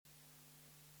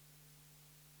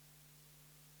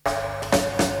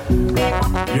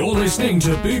You're listening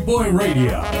to Boot Boy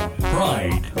Radio.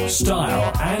 Pride,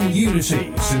 style, and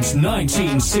unity since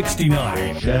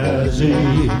 1969. Jazzy,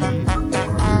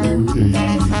 Rudy,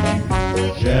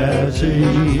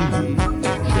 Jazzy,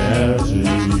 Jazzy,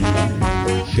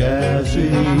 Jazzy,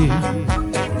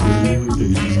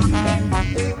 Rudy.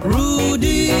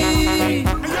 Rudy!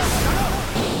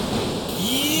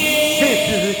 This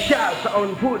is the Shazza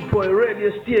on Boot Boy Radio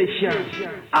Station.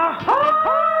 Ahoy!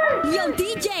 Yo,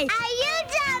 DJ! Are you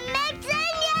done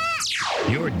mixing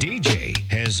yet? Your DJ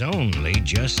has only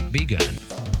just begun.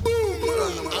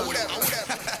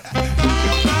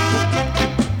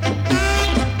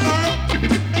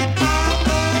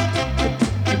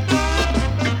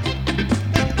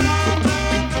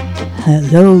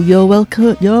 Hello, you're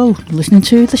welcome. Yo, listening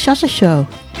to the Shazza Show.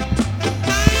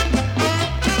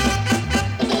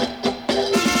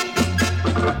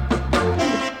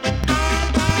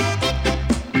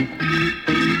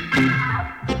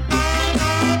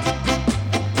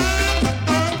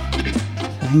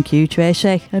 Thank you,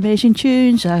 Tracy. Amazing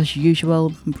tunes, as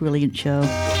usual. Brilliant show.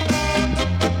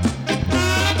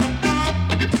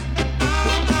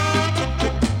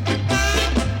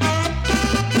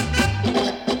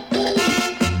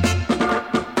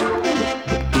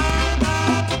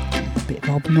 A bit of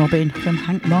hobnobbing from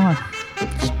Hank Moore,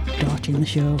 starting the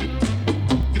show.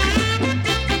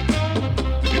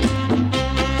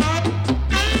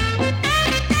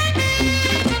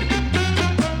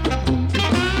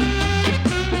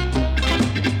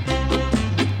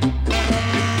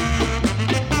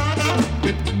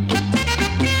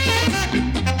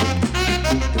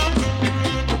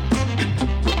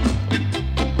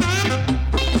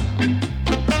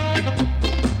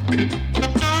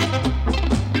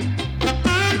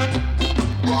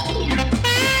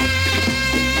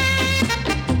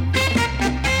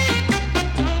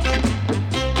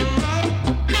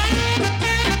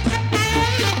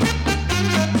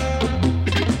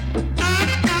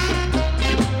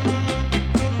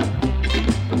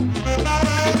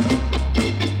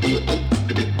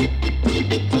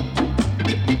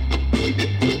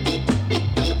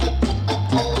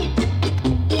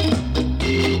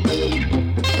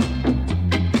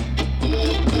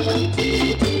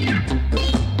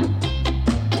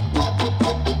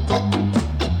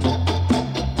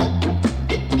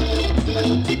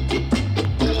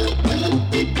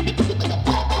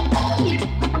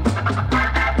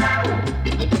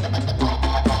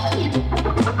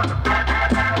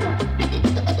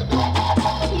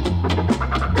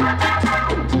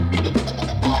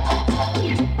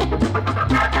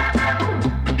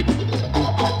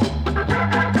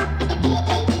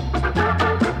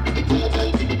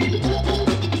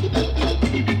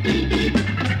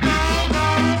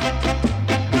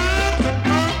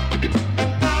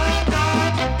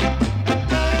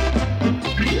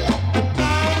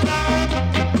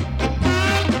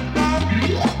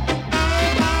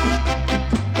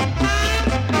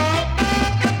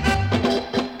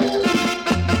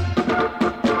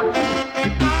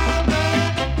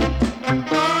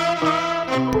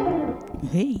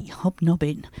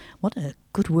 Hobnobbing. What a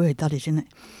good word that is, isn't it?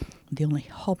 The only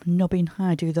hobnobbing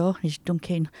I do, though, is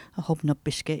dunking a hobnob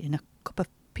biscuit in a cup of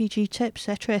PG Tips,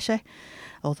 Tracy?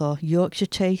 Although Yorkshire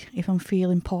tea, if I'm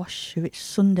feeling posh, if it's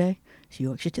Sunday, it's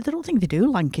Yorkshire tea. I don't think they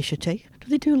do Lancashire tea. Do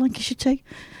they do Lancashire tea?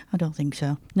 I don't think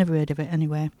so. Never heard of it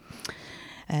anyway.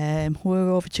 We're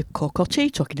over to cocoa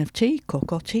tea. Talking of tea,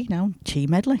 cocoa tea now. Tea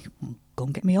medley. Go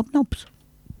and get me hobnobs.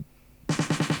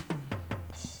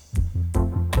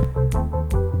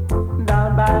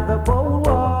 Down by the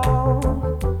boardwalk,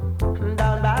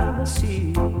 down by the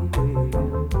sea,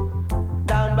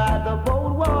 down by the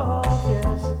boardwalk,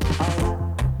 yes. Alright,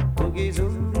 zoogie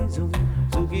zoom, zoom,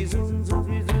 zoogie zoom,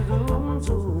 zoogie zoom,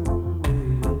 zoom,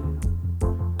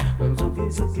 zoogie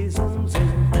zoogie zoom, zoom,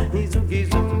 zoogie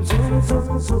zoom, zoom,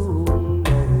 zoom, zoom.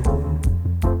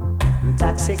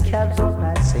 Taxi cabs are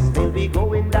passing, they'll be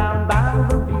going down by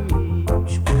the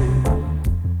beach.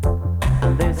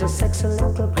 And there's a sexy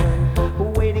little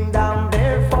girl waiting down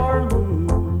there for me.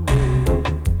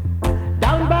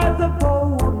 Down by the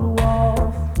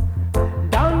boardwalk,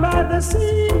 down by the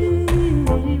sea.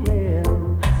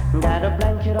 Well, got a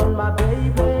blanket on my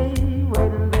baby,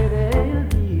 waiting there they'll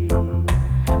be.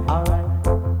 Alright,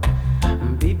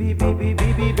 baby, baby,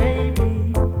 baby,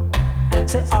 baby.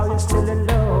 Say, are you still in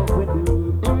love with me?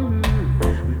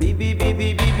 Baby,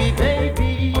 baby, baby,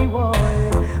 baby, boy,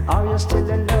 are you still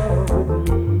in love with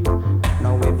me?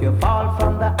 Now if you fall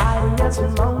from the highest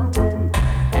mountain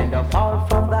and I fall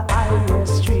from the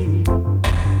highest tree,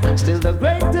 still the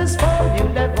greatest fall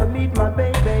you'll ever meet, my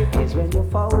baby, is when you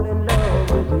fall in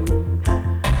love with me. I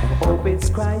hope it's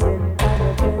crying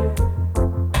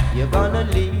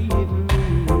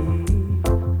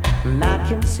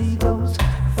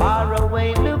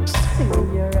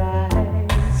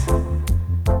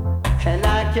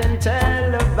can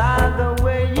tell by the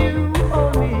way you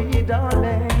hold me,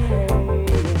 darling,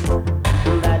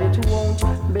 that it won't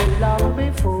be long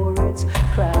before it's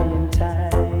crying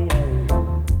time.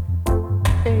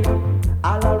 Hey,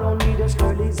 all around me, this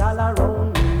girl is all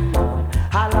around me.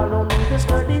 All around me, this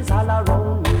girl is all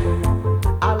around me.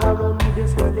 All around me,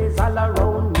 this girl is all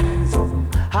around me.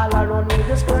 All around me,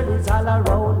 this girl is all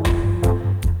around me.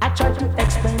 I tried to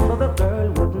explain, but the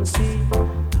girl wouldn't see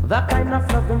the kind of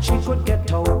loving she could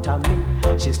get out of me.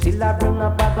 She still a bring a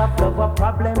bag of love, a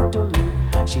problem to me.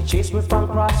 She chased me from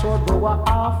crossroad to a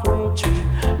halfway tree.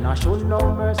 Now show no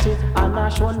mercy and now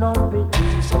show no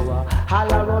pity. So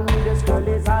all around me, this girl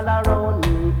is all around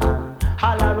me. And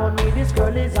all around me, this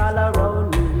girl is all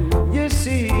around me. You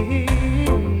see,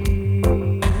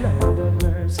 Lord of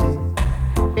mercy,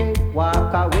 hey,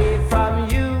 walk away from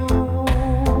you,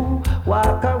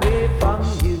 walk away from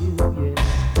you, yes.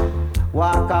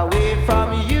 Walk away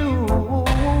from you,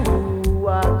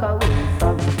 walk away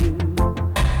from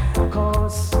you.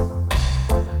 Cause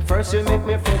first you make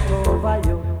me fret over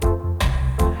you,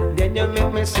 then you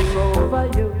make me sing over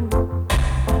you,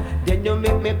 then you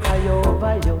make me cry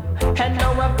over you. And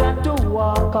now I've got to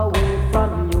walk away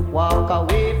from you, walk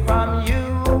away from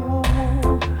you,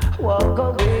 walk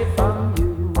away from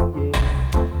you,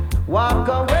 yeah. Walk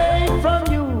away from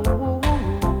you,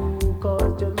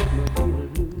 cause you make me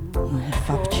feel blue.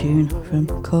 Fab tune from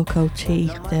Coco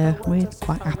Tea there with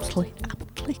quite aptly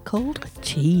called a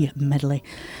tea medley.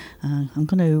 I'm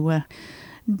going to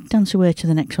dance away to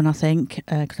the next one, I think,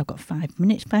 because I've got 5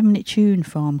 minutes. 5-minute tune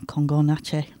from Congo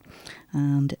Natty,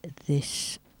 and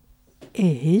this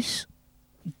is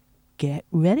Get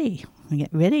Ready.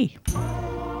 Get ready.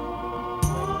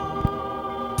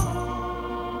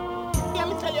 Let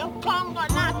me tell you, Congo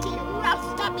Natty,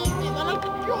 Rasta business, and a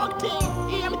pure thing.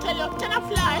 Let me tell you, can I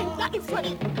fly? That is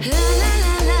funny. La la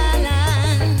la la.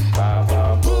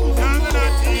 Congo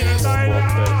Natty in a silent.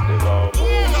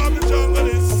 Yeah, the jungle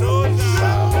is so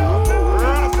down.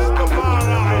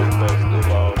 Rastafari.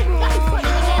 That is funny,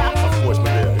 yeah. Of course, my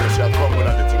dear. You shall come with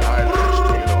that thing Irish.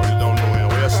 You don't know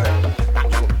what you're saying.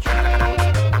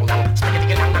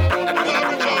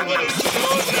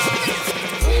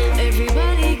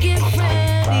 Everybody get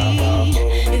ready.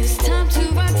 It's time to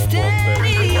rock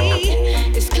steady.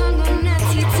 It's Congo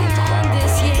Natty time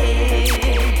this year.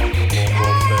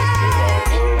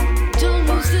 Don't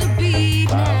lose the beat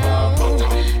now.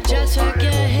 Just rock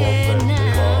your head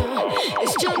now.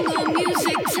 It's jungle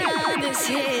music time this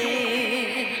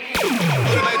year.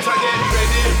 Better get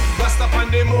ready. Bust up on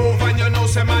the move and you know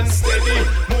say man steady.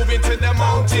 Moving to the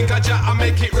mountain, Kaja and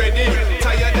make it ready.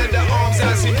 Tired of the arms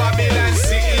and see Babylon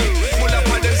City. Pull up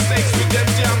on them snakes with them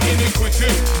jam iniquity.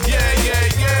 Yeah, yeah,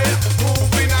 yeah.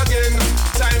 Moving again.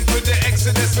 Time for the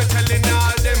exodus, we're telling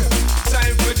all them.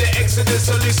 Time for the exodus,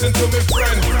 so listen to me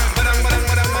friend. Badang, badang,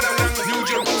 badang, badang, badang. New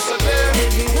Jerusalem.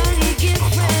 Everybody get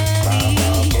ready.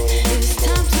 It's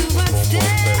time to rock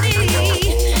steady.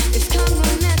 It's Congo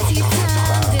Natty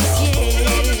time this year.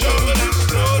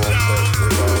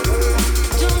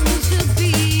 Don't lose the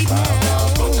beat now.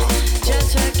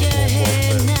 Just rock your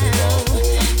head now.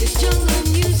 It's jungle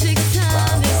music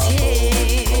time this year.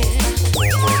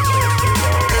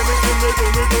 Everything we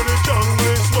do the jungle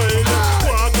is way.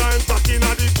 Walk and talking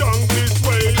at the jungle is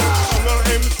way. No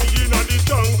MC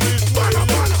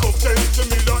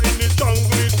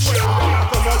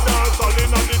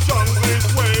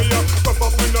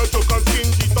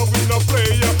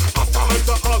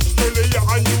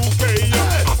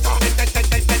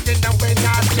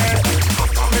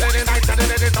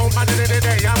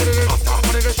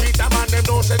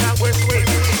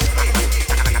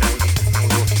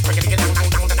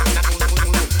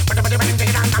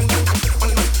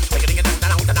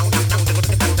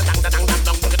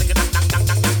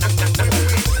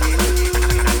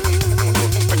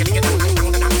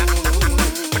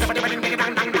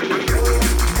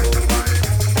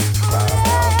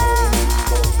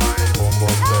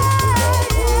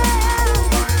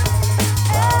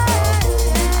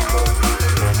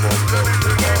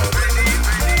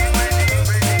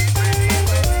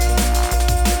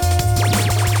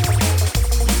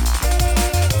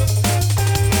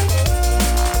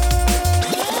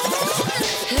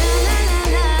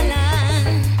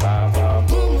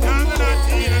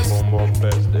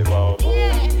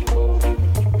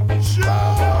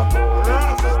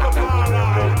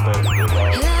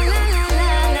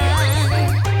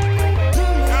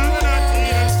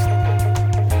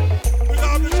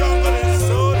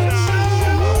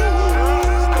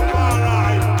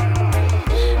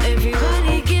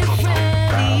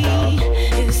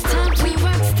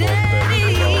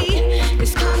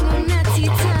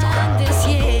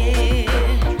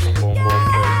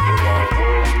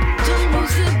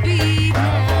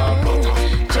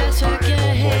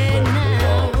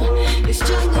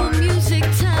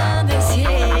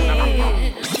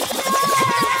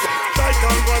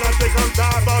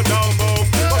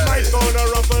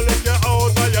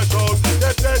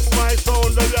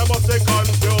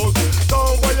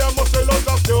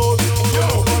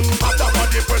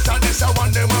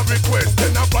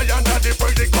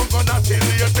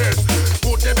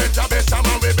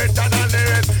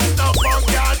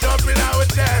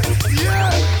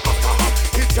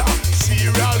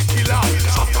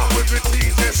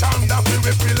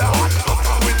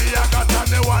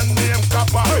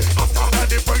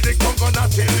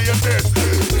natty latest.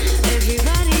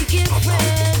 Everybody get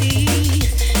ready.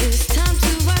 It's time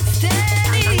to rock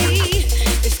steady.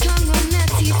 It's Congo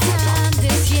Natty time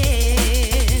this year.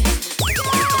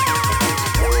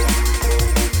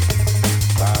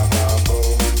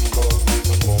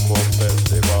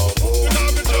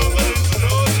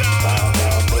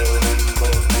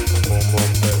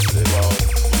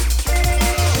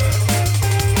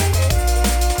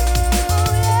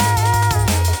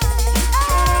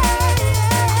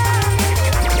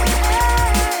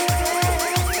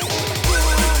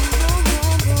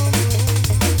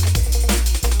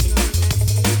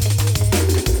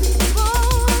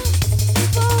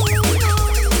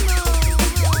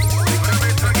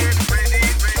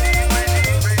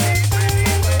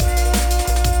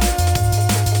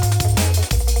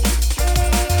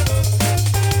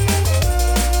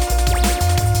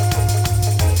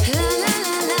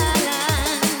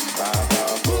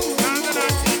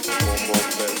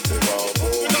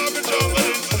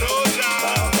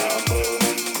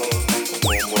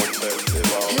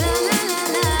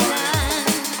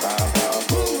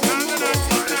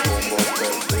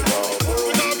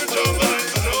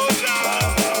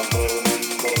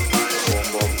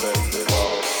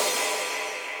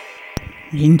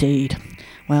 Indeed.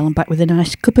 Well, I'm back with a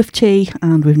nice cup of tea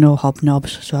and with no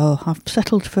hobnobs, so I've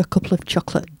settled for a couple of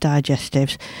chocolate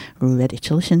digestives, ready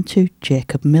to listen to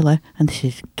Jacob Miller, and this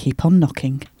is Keep On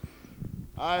Knocking.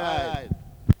 Alright.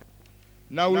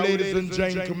 Now, ladies and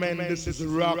gentlemen, this is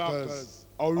Rockers,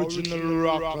 original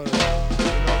Rockers, in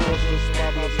a precious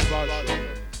marvelous fashion.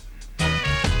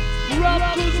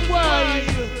 Rockers wide,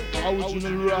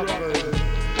 original Rockers.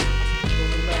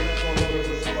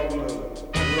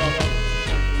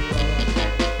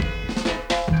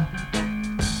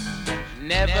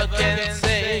 Never can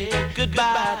say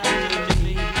goodbye to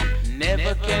me.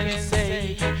 Never can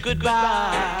say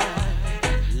goodbye.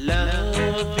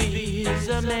 Love is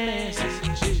a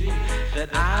message that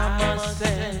I must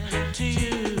send to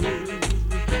you.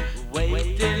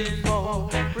 Waiting for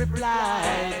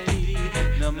reply,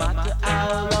 no matter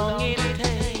how long it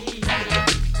takes.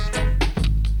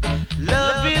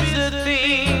 Love is a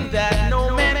thing that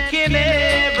no man can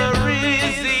ever resist.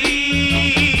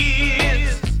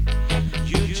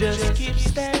 Just keep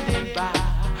standing by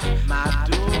my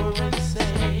door and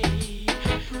say,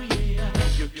 oh yeah.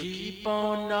 You keep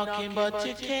on knocking but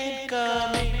you can't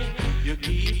come in. You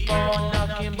keep on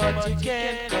knocking but you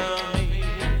can't come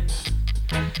in.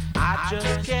 I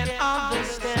just can't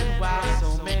understand why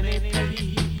so many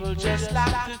people just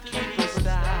like to keep us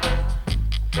down.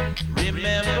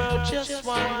 Remember just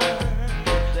one word,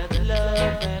 that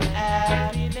love and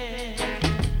happiness.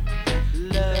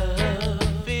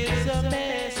 Love is a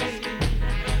message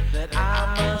that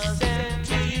I must send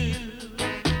to you.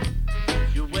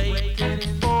 You're waiting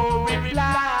for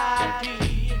reply,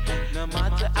 dear, no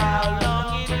matter how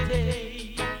long it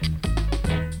takes.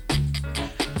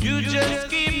 You just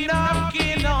keep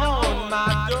knocking on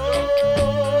my door,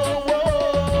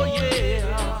 oh,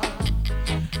 yeah.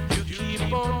 You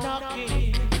keep on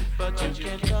knocking, but you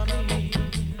can't come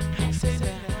in. Say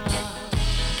that.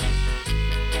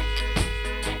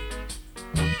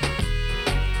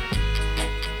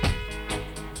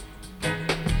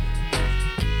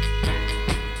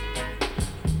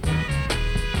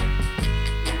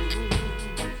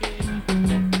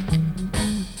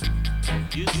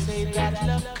 You say that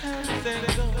love comes and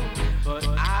goes, but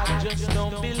I just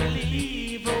don't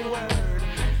believe a word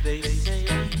they say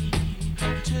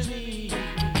to me.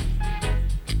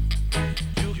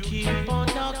 You keep on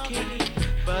knocking,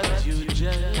 but you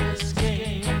just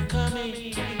can't come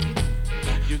in.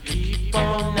 You keep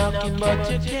on knocking, but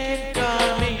you can't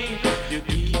come in. You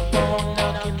keep on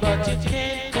knocking, but you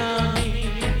can't come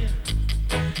in.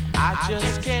 I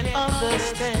just can't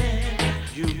understand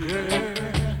you, girl.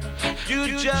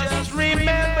 You just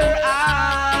remember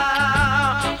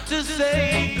how to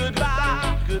say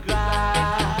goodbye,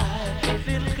 goodbye,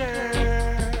 little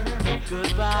girl,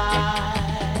 goodbye.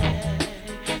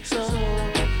 So,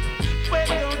 why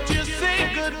don't you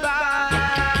say goodbye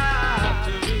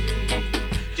to me?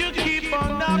 You keep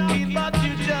on knocking, but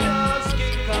you just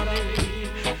can't come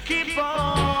in. Keep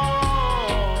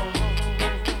on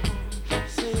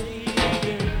saying,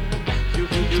 you.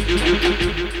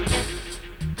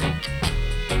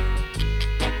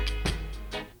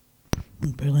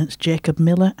 Brilliant, Jacob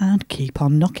Miller and Keep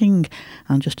On Knocking.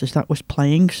 And just as that was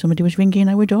playing, somebody was ringing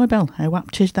our doorbell. How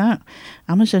apt is that?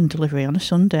 Amazon delivery on a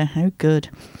Sunday, how good.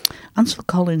 Ansel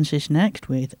Collins is next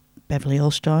with Beverly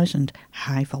All-Stars and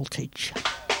High Voltage.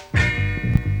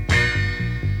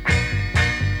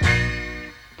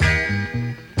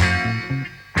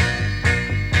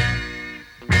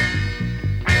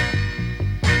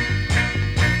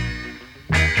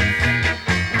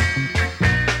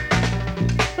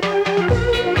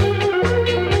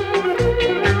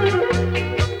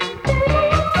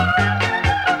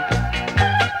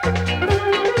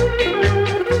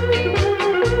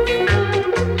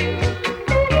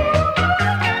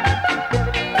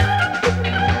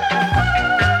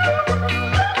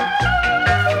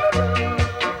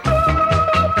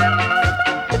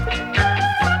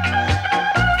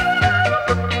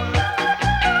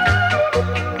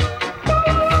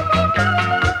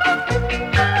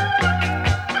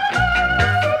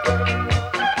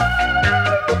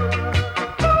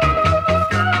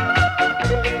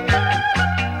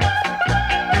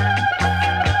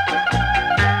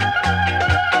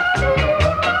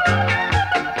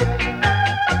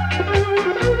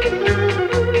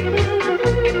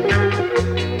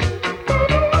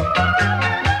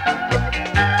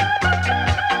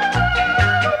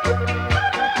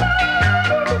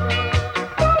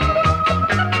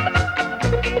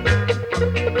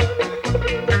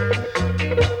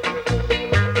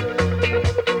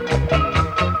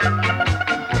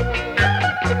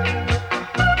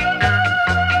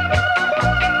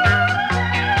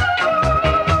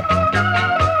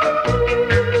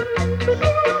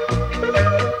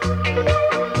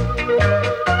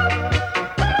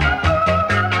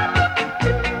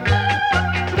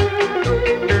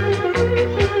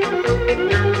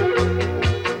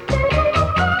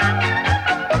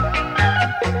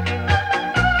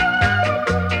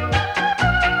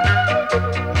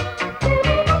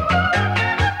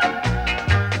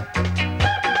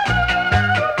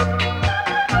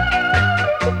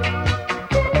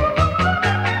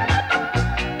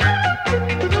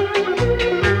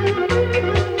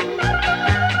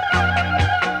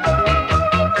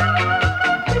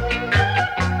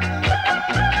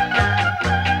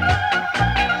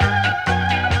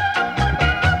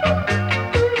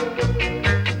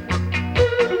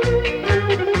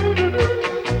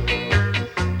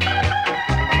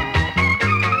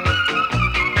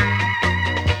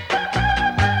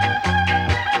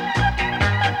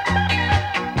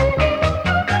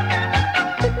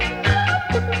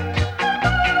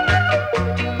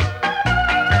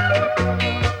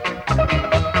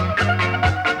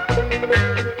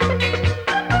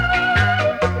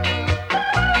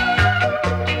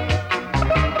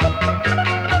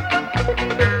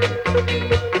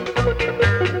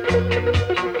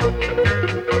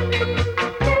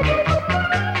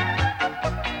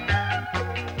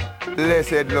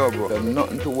 said logo. There's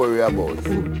nothing to worry about.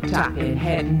 Foot tapping,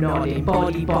 head nodding,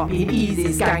 body bopping, easy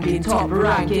skanking, top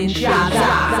ranking, Shazza.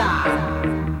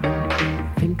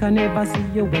 Think I never see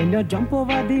you when you jump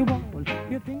over the wall.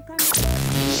 You think I...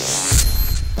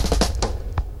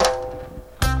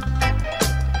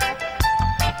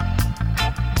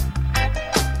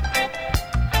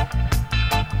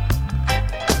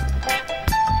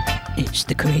 It's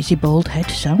the Crazy Bald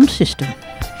Head sound system.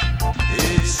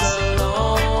 It's a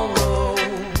long road,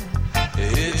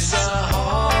 it's a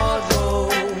hard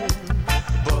road,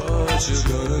 but you're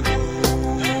gonna go.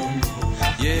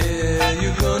 Yeah,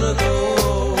 you're gonna go.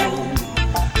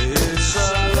 It's a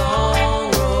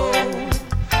long road,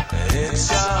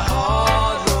 it's a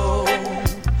hard road,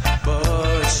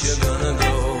 but you're gonna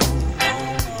go.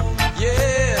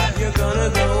 Yeah, you're gonna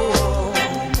go.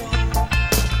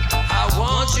 I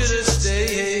want you to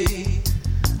stay.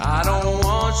 I don't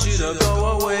want you to go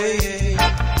away.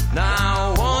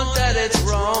 Now I want that it's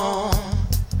wrong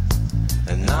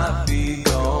and not be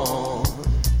gone.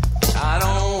 I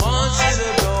don't want you to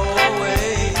go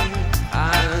away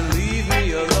and leave me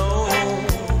alone.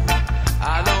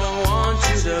 I don't want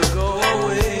you to go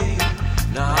away.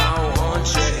 Now I want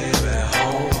you here at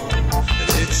home.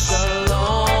 It's a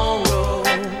long road,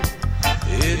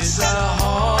 it's a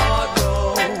hard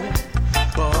road,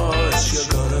 but you're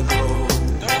gonna go.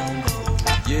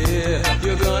 Yeah,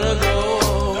 you're gonna go.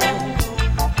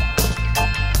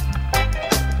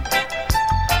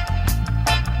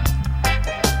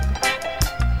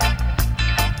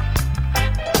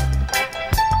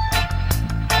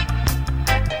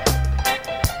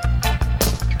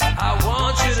 I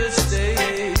want you to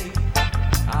stay.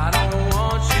 I don't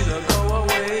want you to go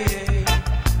away.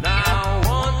 Now I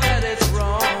want that it's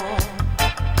wrong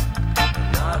and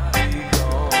not be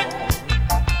gone.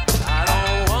 I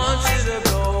don't want you to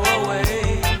go away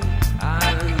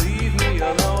and leave me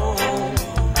alone.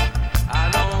 I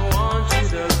don't want you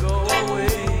to go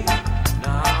away.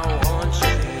 Now I want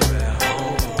you here at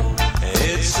home.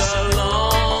 It's a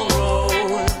long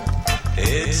road,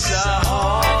 it's a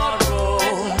hard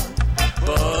road,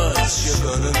 but you're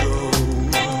gonna go.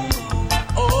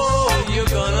 Oh, you're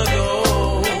gonna go.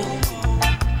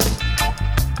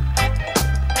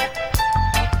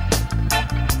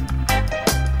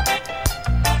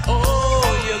 Oh,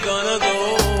 you're gonna go.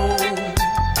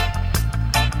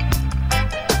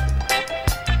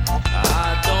 I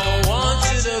don't want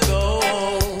you to go.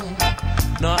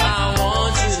 No, I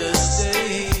want you to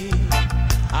stay.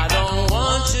 I don't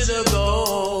want you to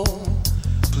go.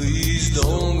 Please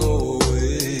don't go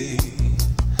away.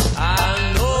 I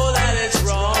know that it's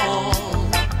wrong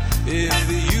if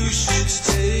you should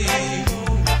stay,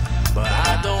 but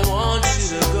I don't want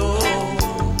you to go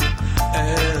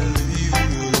and leave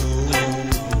me alone.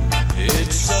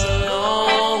 It's a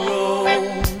long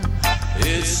road,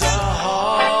 it's a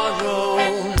hard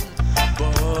road,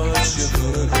 but you're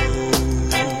gonna go.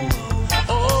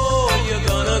 Oh, you're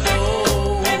gonna go.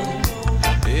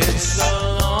 It's a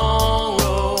long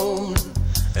road,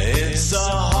 it's a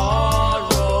hard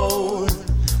road,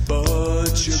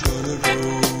 but you're gonna go.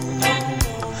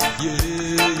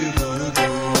 Yeah, you're gonna go.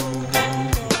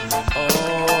 Oh,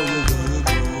 you're gonna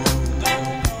go,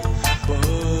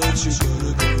 but you're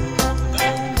gonna go.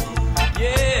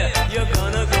 Yeah, you're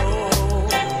gonna go.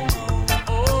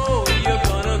 Oh, you're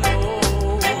gonna go.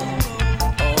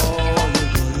 Oh,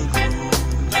 you're gonna go.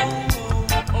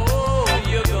 Oh,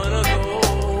 you're gonna go.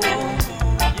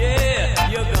 Yeah,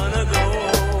 you're gonna go.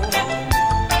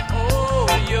 Oh,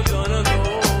 you're gonna go.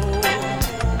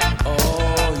 Oh,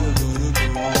 you're gonna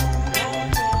go.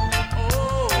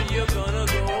 Oh, you're gonna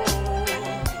go.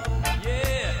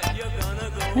 Yeah, you're gonna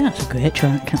go. That's a great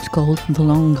track. That's called The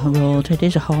Long Road. It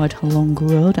is a hard, long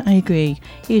road. I agree.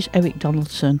 Here's Eric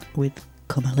Donaldson with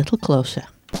Come a Little Closer.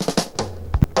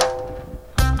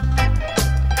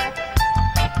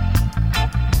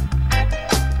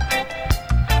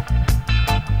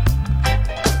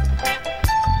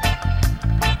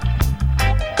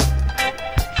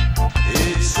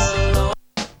 It's a long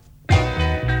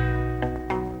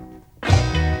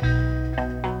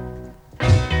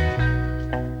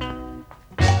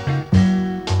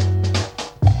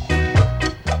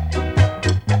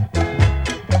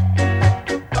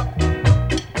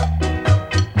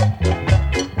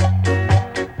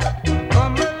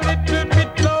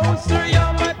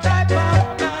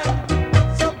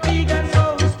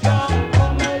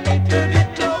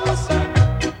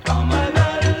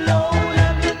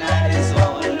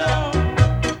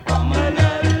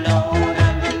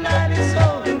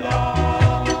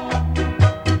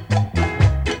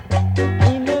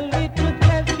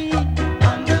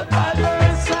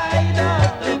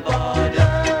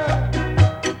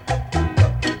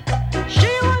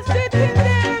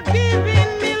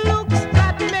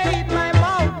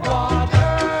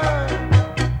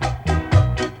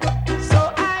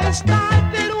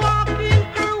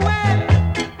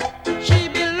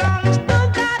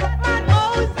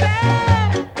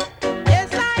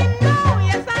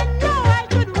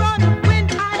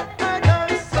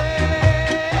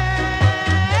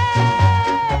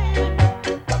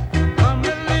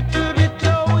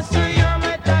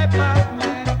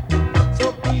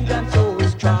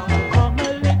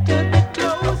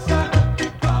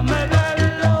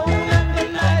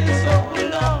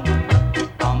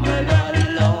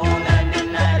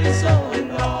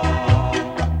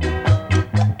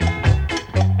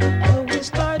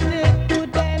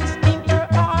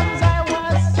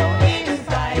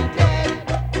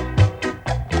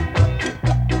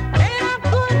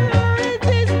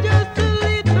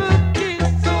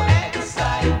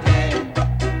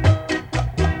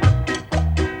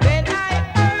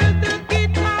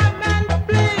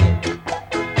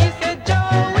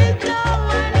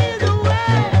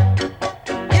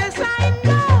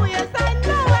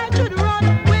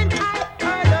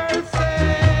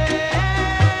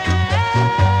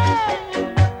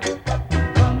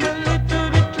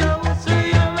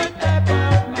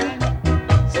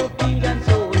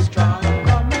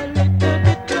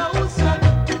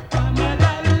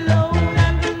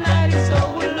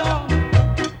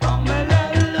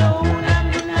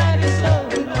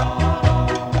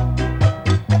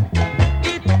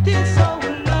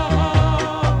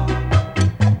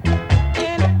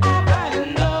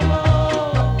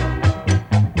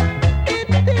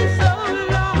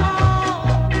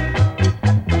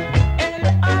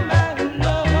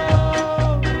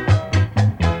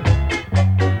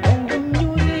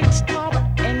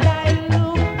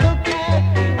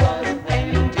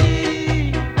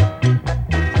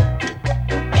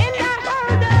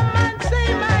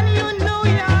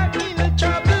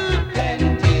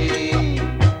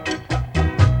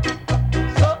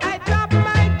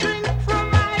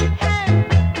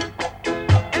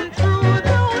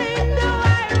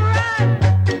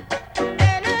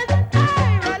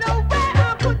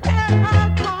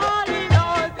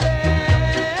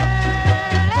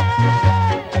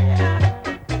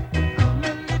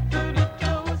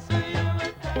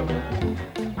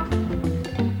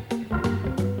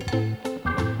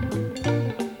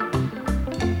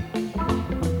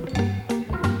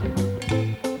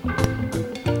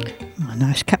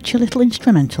Nice catchy little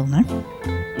instrumental now.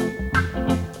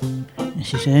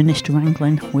 This is Ernest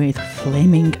Ranglin with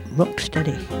Flaming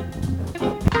Rocksteady.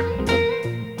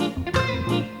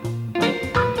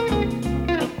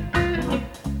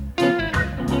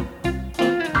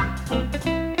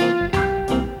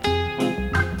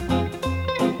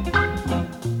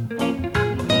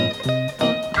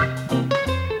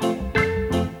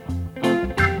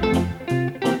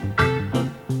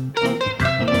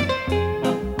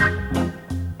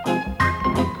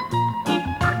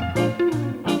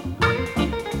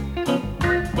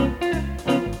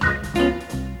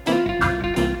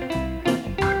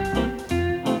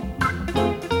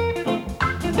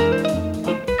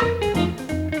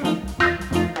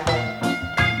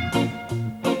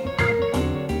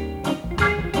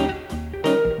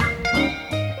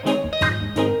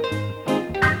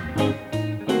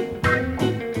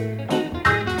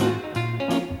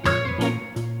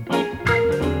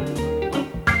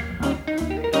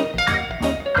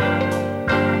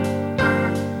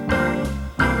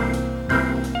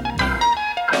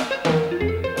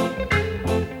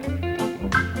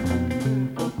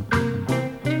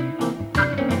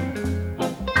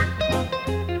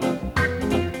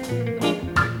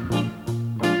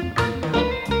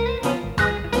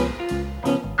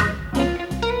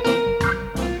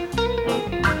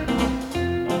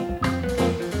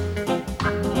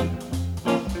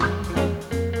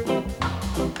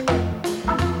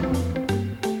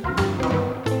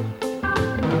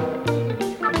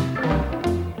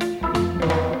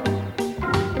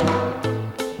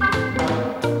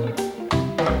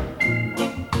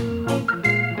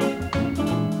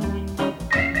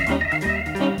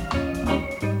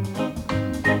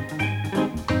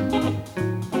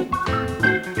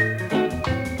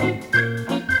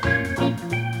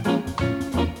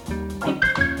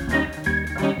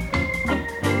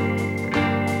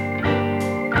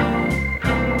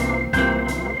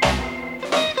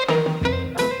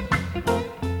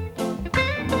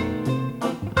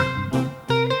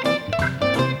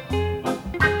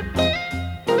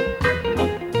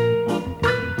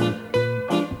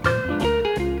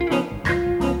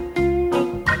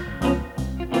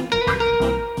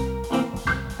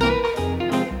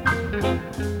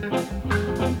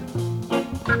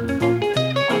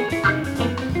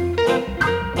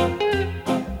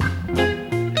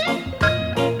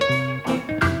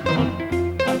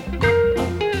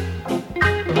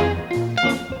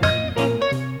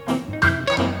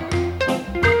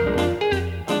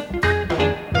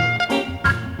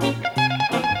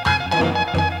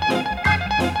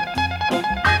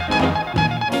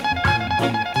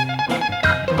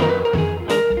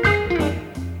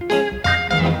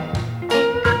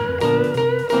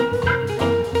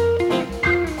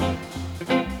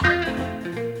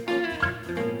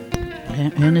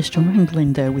 Ernest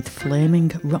Ranglin there with Flaming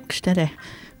Rocksteady.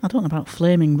 I don't know about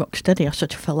Flaming Rocksteady. I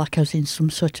sort of felt like I was in some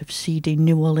sort of seedy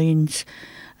New Orleans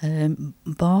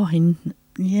bar in,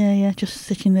 just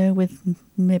sitting there with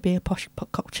maybe a posh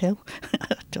cocktail.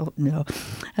 I don't know.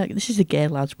 This is the Gay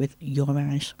Lads with Your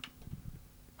Eyes.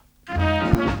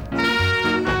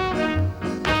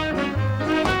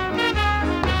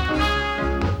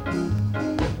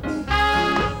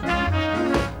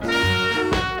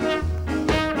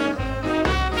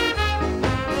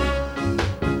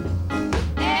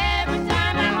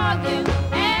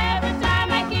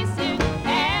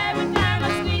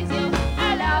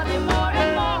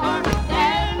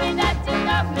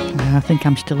 I think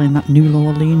I'm still in that New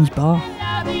Orleans bar.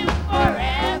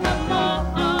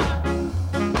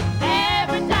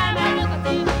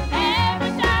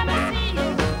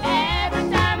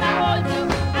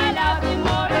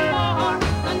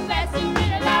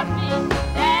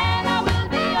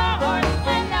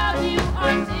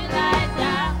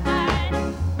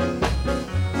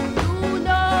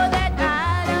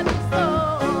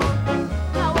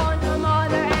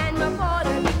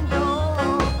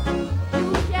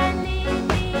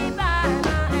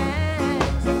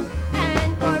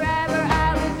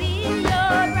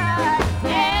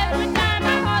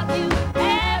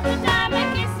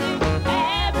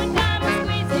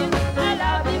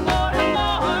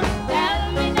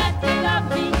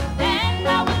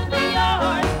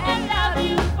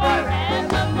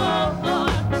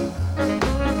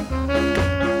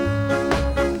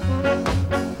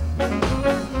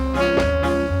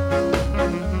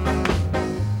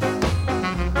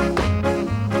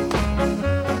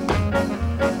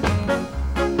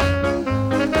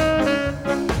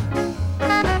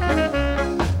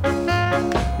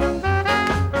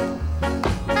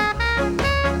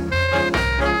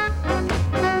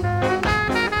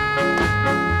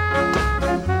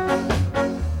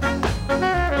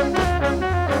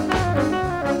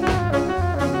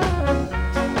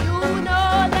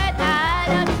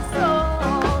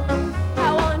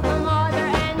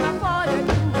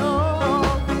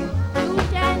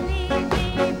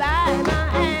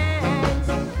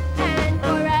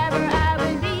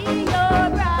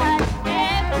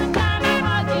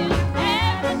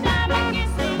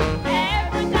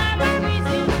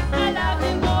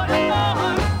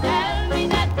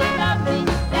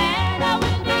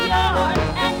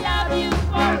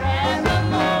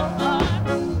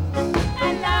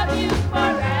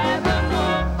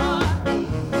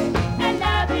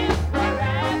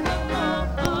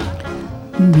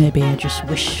 Maybe I just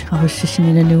wish I was sitting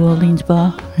in a New Orleans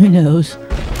bar. Who knows?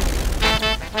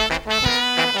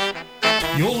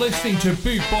 You're listening to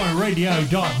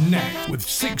bootboyradio.net with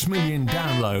 6 million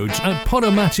downloads at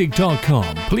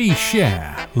podomatic.com. Please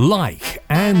share, like,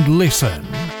 and listen.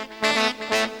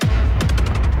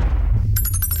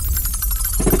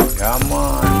 Come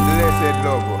on, blessed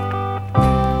logo.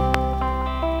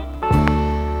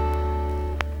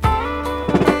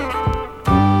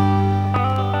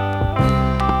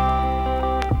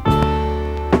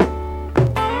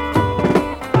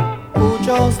 Who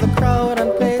draws the crowd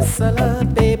and plays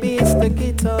salad? Baby, it's the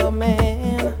guitar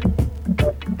man.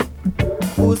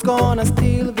 Who's gonna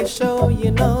steal the show? You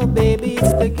know, baby,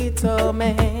 it's the guitar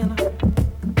man.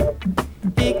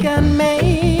 He can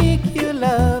make you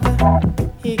love,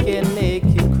 he can make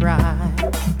you cry.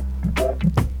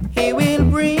 He will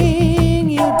bring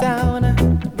you down,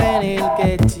 then he'll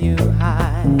get you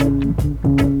high.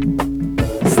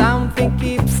 Something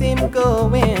keeps him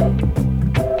going,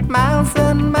 miles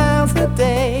and miles a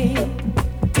day,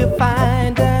 to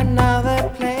find another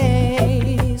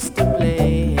place to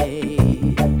play.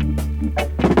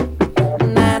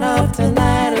 Night after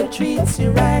night, who treats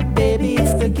you right, baby,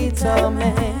 it's the guitar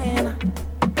man.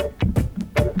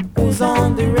 Who's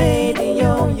on the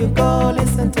radio? You go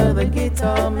listen to the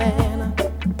guitar man.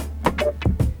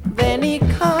 Then he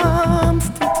comes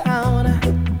to town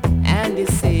and you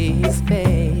see his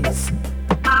face,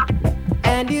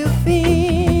 and you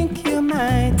think you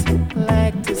might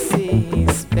like to see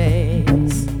his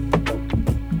face.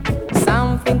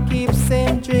 Something keeps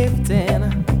him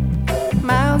drifting,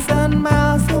 miles and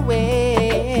miles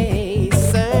away,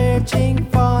 searching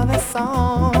for the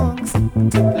songs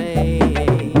to play.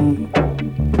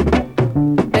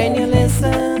 Then you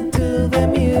listen to the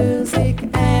music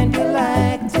and you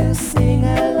like to sing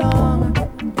along.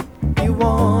 You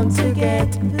want to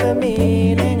get the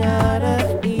meaning out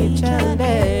of each and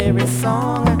every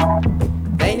song.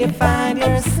 Then you find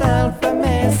yourself a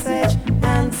message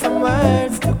and some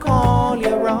words to call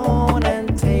your own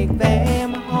and take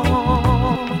them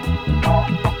home.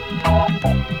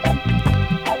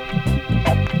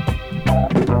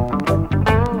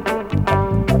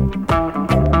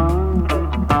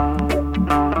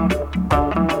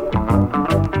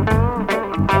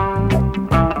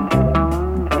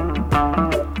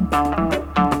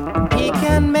 He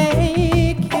can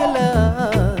make you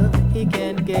love, he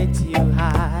can get you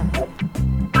high.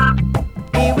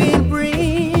 He will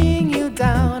bring you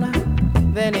down,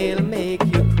 then he'll make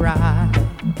you cry.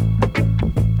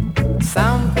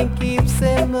 Something keeps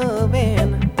him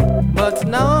moving, but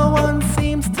no one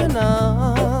seems to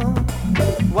know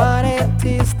what it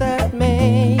is that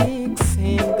makes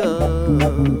him go.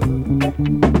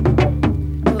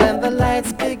 When the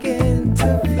lights begin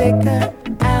to flicker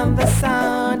and the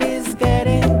sound is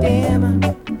getting dim,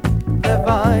 the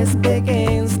voice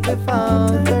begins to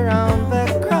falter and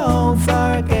the crowds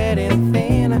are getting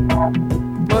thin.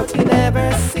 But he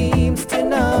never seems to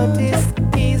notice,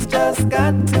 he's just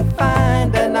got to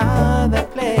find another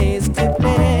place to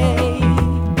play.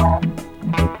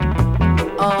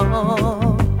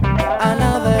 Oh,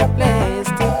 another place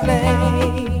to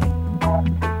play.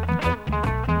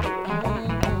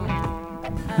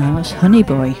 That was Honey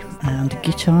Boy and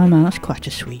Guitar Man. That's quite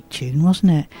a sweet tune,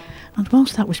 wasn't it? And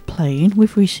whilst that was playing,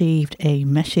 we've received a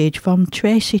message from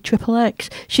Tracy XXX.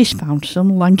 She's found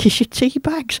some Lancashire tea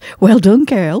bags. Well done,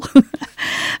 girl.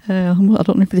 I don't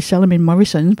know if they sell them in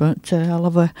Morrison's, but I'll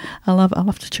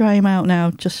have to try them out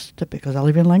now, just because I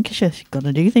live in Lancashire. You've got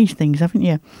to do these things, haven't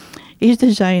you? Here's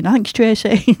the Zion. Thanks,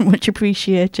 Tracy. Much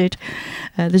appreciated.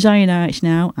 The Zion Arts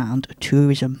now and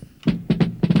tourism.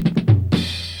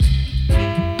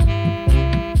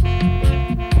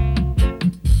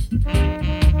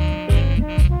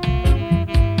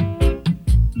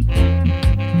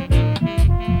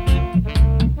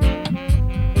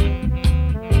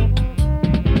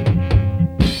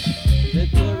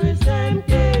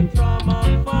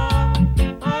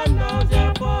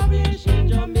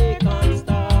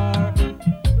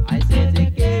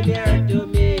 Here to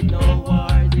meet no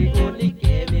wars, they only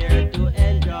came here to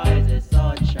enjoy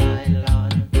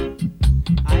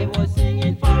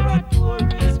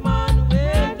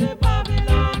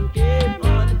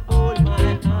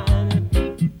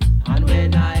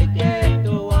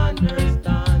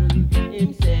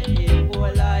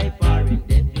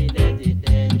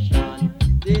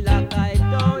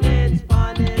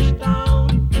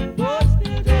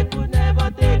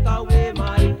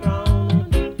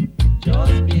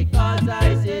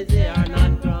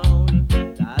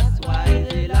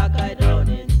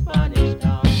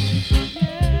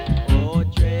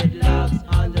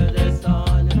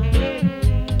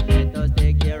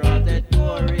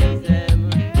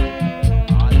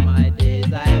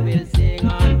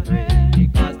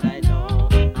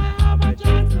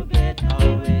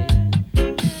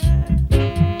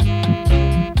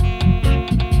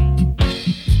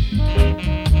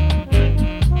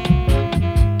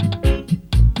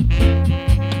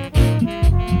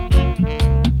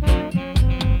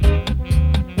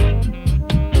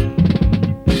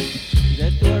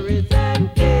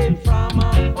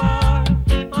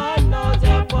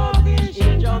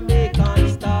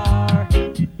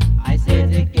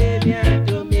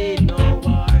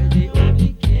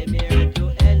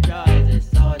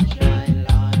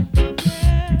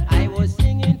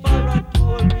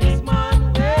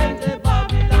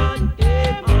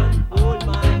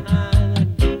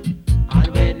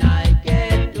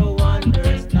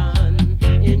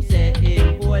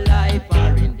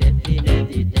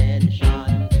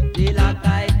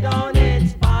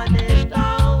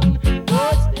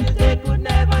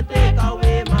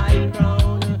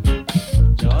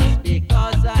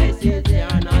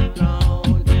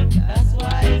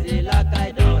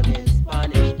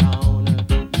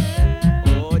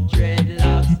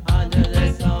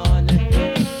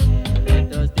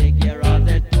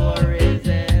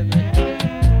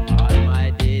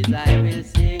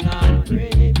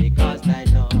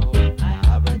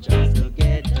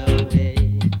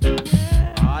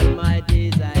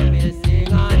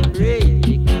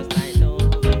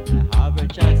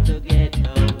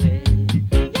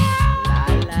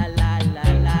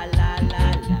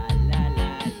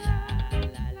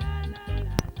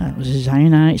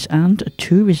nights and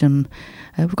tourism.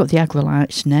 We've got the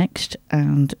Agrolites next,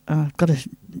 and I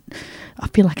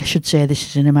feel like I should say this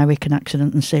is an American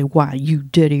accent and say, why, you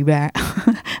dirty rat.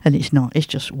 And it's not, it's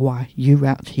just, why, you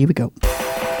rat. Here we go.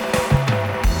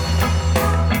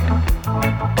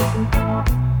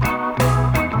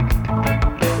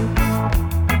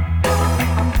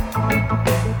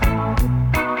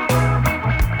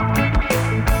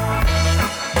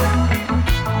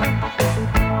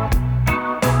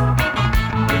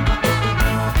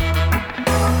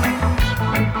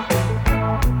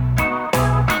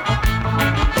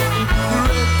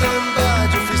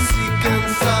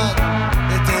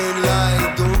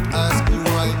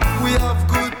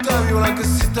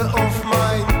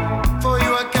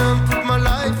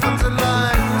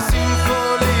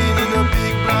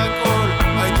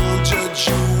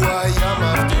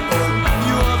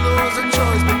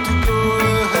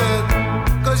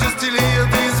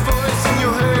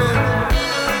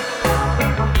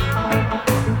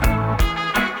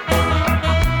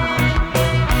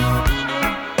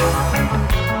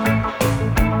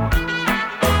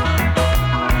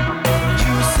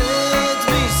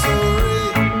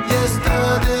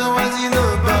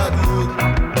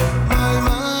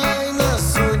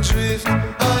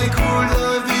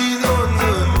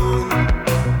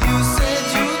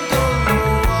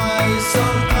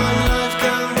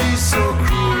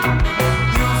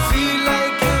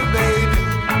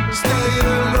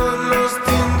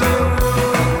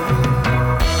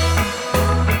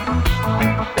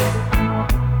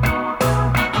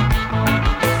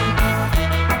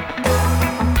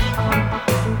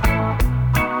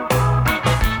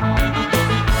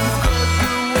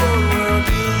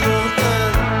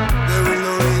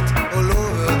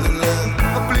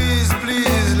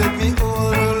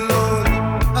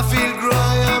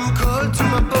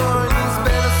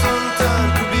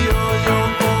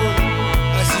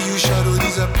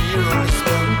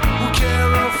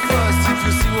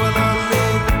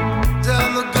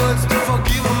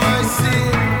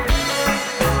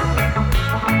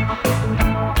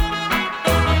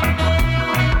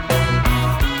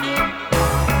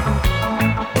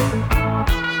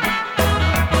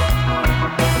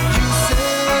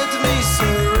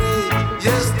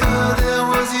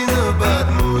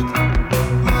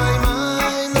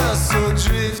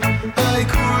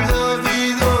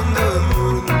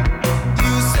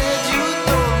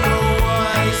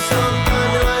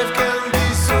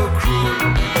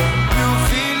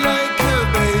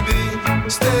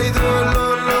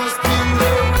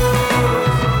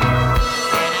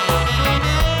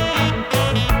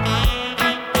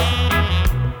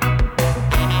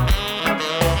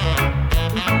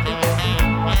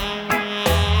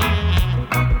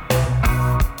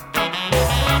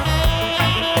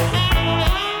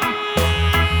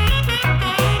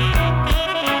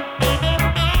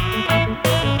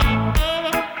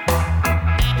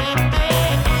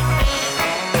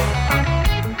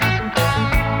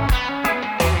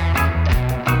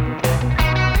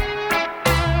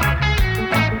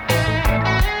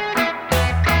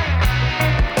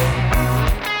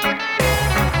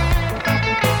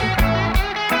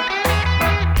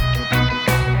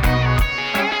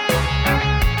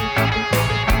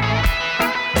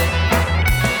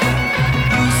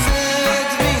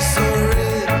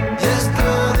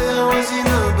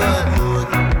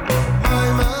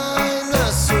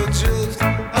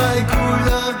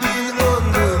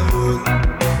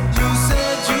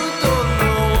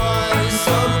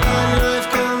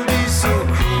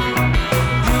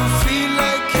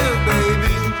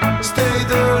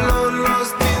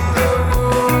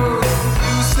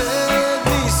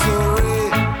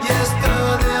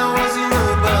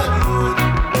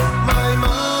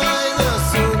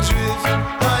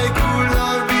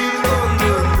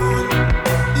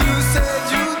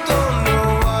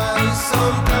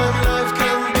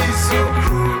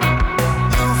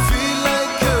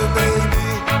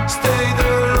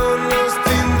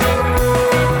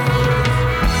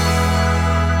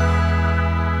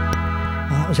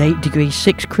 was 8 Degrees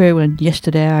 6 crew, and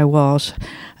yesterday I was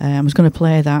going to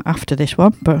play that after this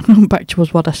one, but back to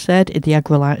what I said in the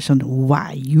Agrolites and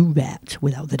Why You Rat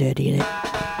without the dirty in it.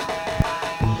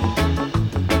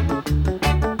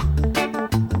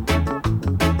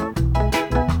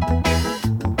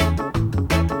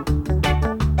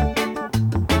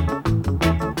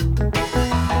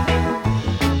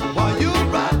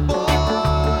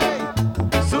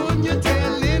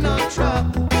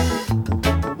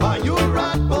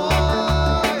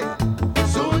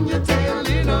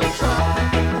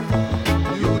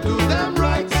 You do them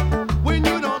right when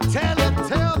you don't tell it,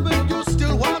 but you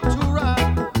still want to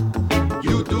ride.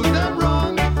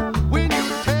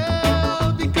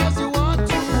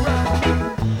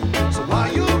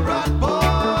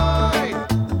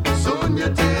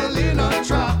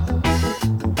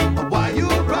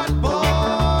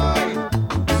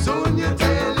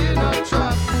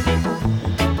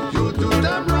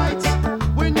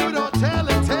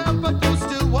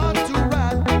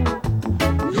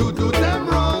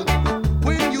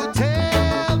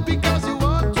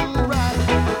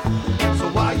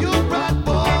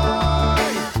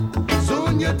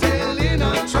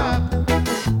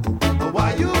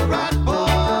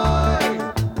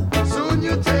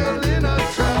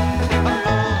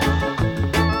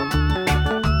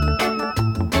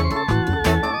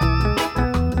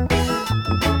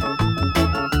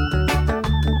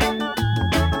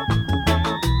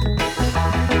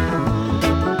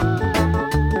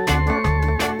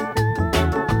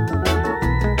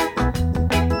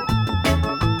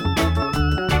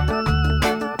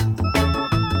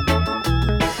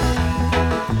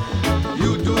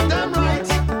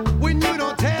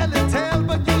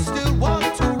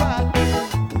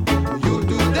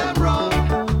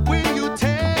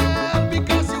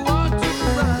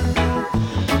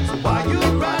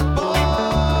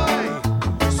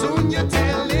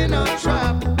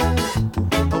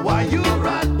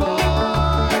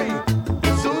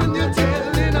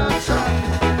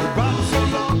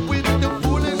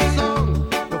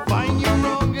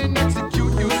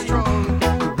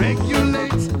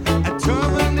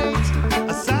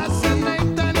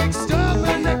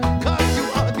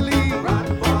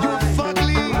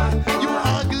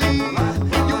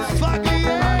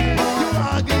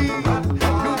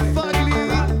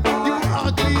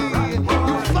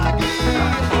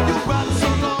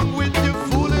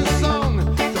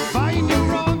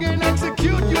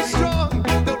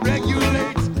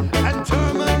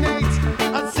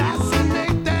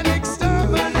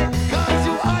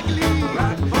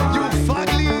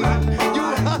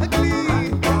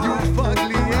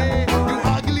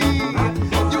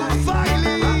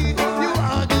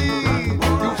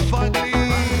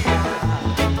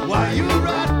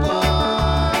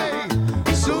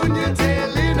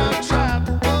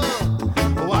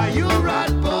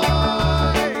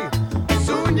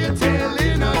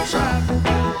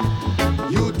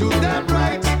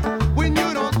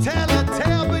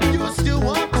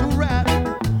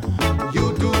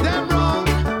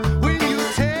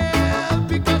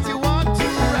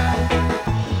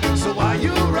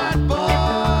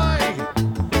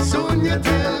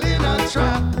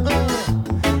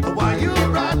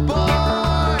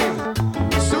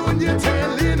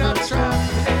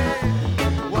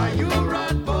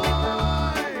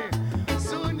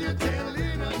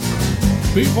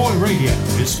 Boot Boy Radio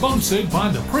is sponsored by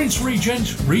the Prince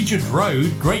Regent, Regent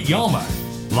Road, Great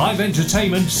Yarmouth. Live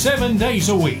entertainment 7 days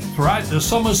a week throughout the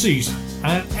summer season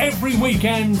and every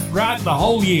weekend throughout the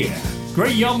whole year.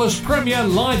 Great Yarmouth's premier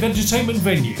live entertainment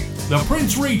venue, the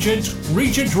Prince Regent,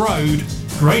 Regent Road,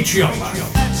 Great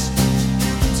Yarmouth.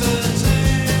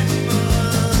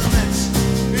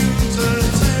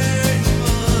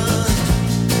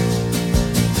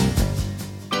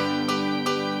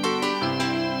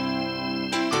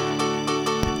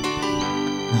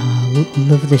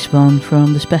 Love this one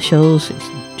from the Specials. It's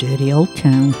Dirty Old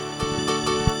Town.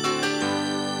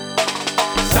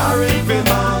 Sorry for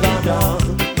mother dog,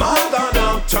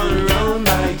 turn around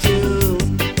like you.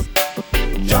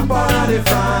 Jump out of the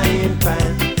frying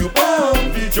pan, you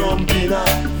won't be jumping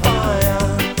on fire.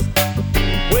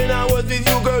 When I was with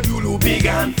you, girl, you look big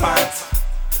and fat.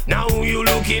 Now you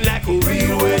looking like a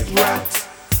real wet rat.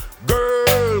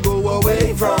 Girl, go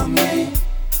away from me.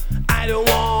 I don't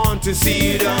want to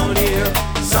see you down here.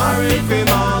 Sorry for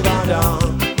mother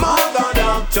dog,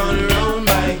 turn around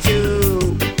like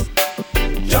you.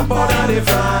 Jump out of the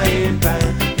frying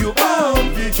pan, you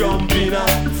won't be jumping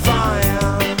on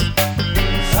fire.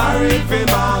 Sorry for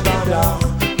mother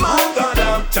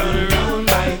dog, turn around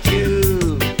like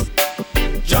you.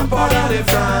 Jump out of the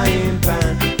frying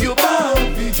pan, you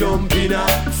won't be jumping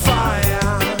on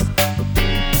fire.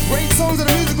 Great songs of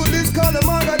the musical disc called the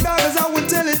Mother Dog, as I would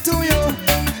tell it to you.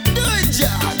 Do it,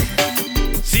 Jack.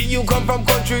 See you come from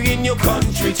country in your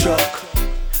country truck,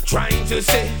 trying to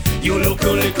say you look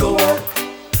a little walk.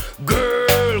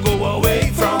 Girl, go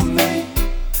away from me.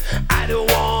 I don't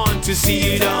want to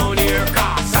see you down here.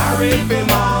 Cause sorry for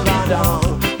mother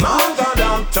dog,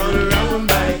 turn around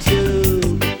like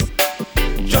you.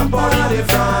 Jump out of the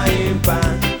frying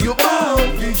pan, you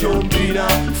won't be jumping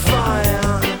on fire.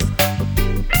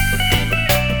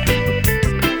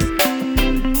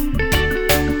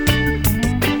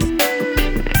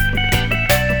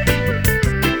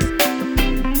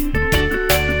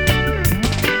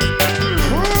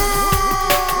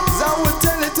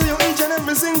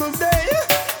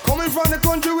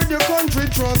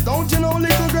 Don't you know,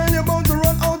 little girl, you're about to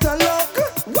run out of luck?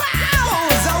 Wow!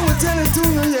 I will tell it to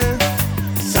you, yeah.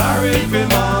 Sorry for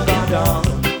mother dog,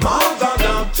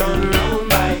 turn around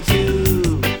like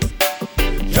you.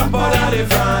 Jump out of the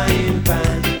frying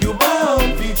pan, you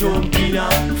won't be jumping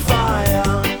on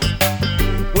fire.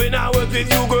 When I was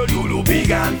with you, girl, you look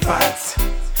big and fat.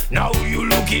 Now you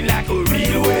looking like a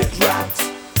real wet rat.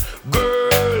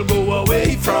 Girl, go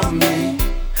away from me.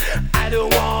 I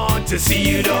don't want to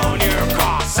see you down here.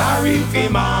 Cause sorry for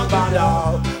mother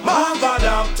dog,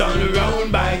 turn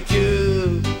around like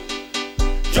you.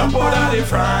 Jump out of the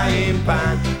frying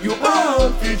pan, you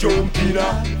won't be jumping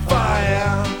on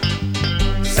fire.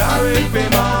 Sorry for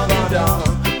mother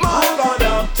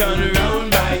dog, turn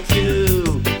around like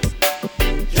you.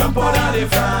 Jump out of the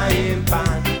frying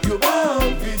pan, you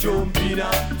won't be jumping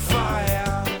on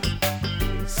fire.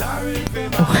 Sorry for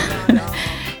mother dog.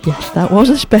 Yes, that was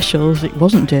the Specials. It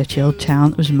wasn't Dirty Old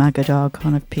Town. It was Magadog,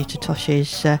 one of Peter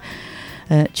Tosh's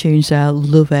tunes. I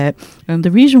love it. And the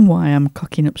reason why I'm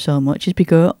cocking up so much is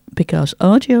because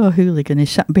Audio Hooligan is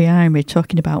sat behind me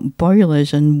talking about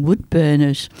boilers and wood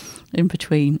burners in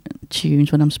between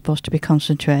tunes when I'm supposed to be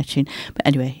concentrating. But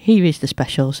anyway, here is the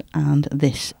Specials, and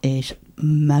this is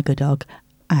Magadog,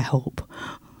 I hope.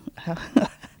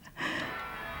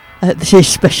 This is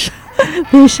special.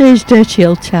 This is Dirty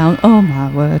Old Town. Oh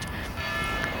my word.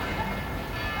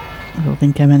 I don't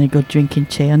think I'm any good drinking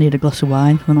tea. I need a glass of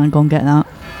wine when I go and get that.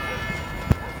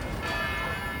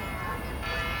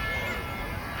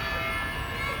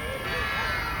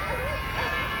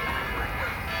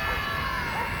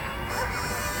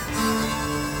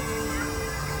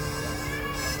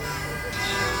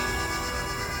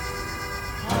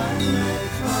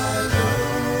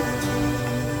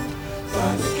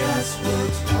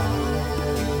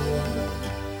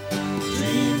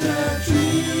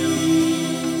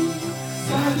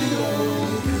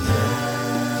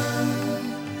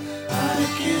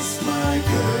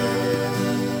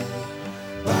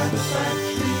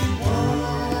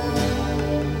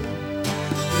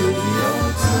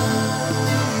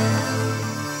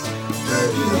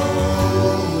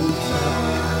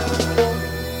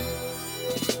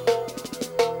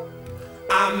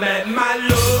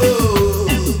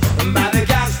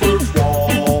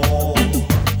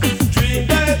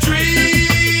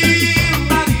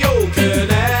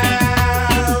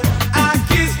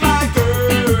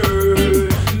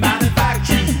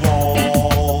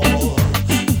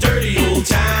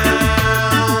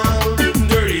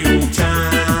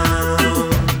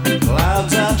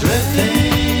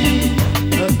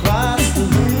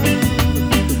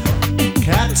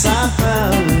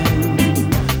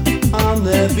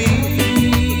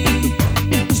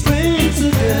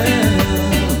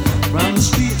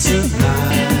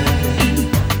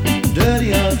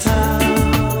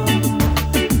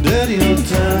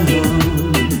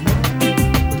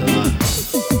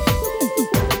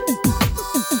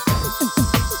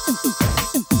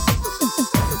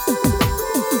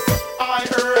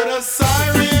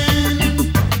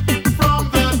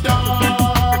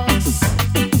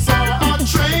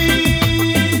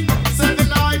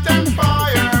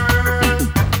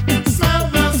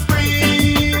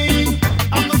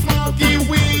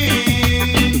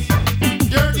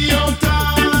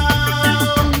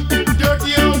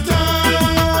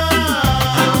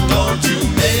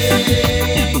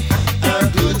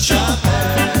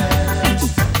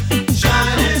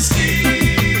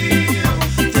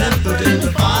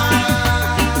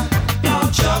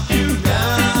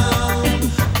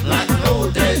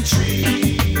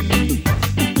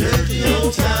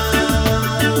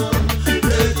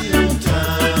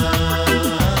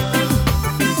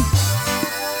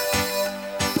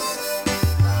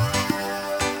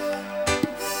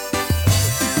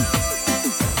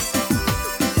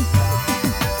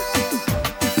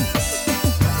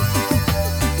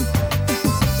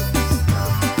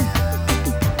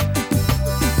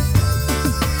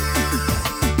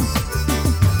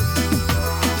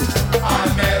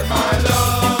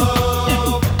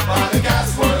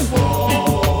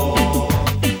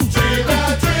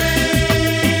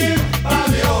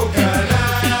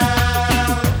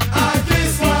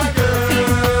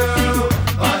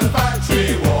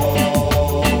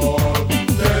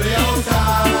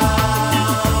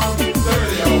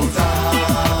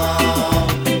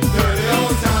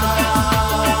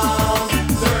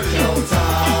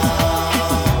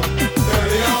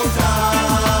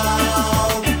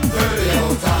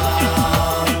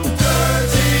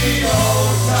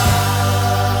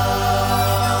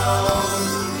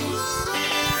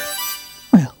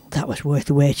 worth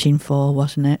waiting for,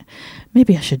 wasn't it?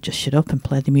 Maybe I should just shut up and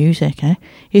play the music, eh?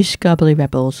 Here's Scarborough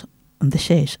Rebels, and this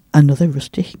is Another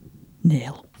Rusty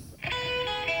Nail.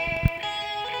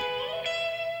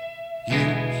 You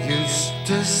used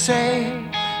to say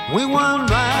we weren't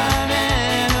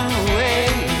running away,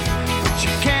 but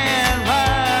you can't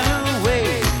run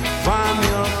away from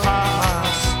your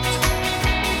past.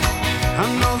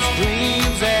 And those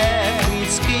dreams that we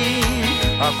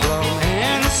scheme are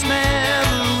blowing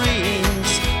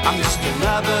smithereens. I'm just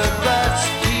another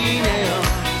rusty nail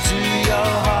to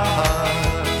your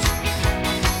heart.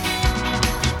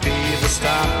 Baby,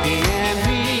 stop being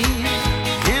me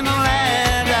in the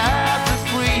land of the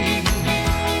free.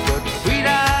 But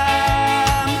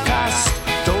freedom cost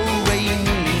don't rain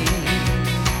me.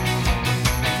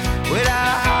 With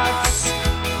our hearts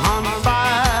on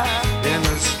fire in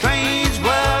a strange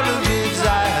world of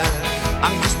desire,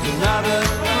 I'm just another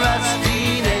rusty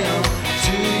nail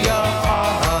to your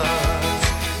heart.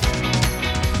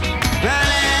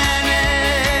 Running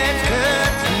it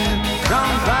curtain,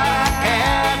 run back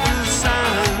at the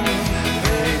sun.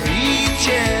 It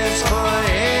reaches for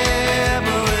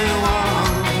everyone.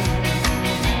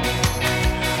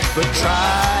 But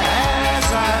try as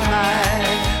I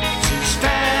might to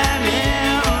stand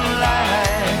in the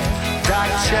light,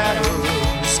 dark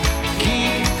shadows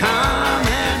keep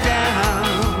coming down.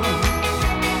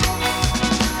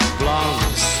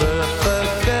 Blonde surfer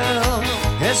girl,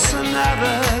 it's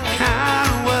another kind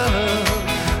of world.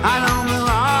 I don't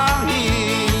belong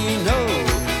here, no,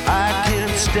 I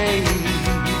can't stay.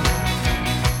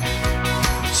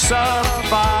 So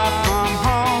far from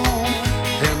home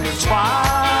in the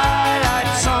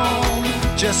twilight zone,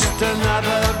 just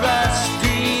another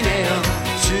rusty nail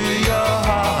to your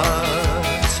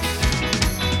heart.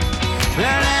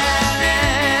 Running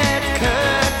it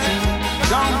curtain,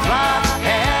 don't block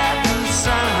at the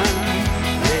sun.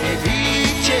 It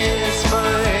reaches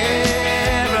for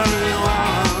everyone.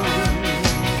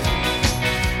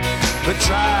 But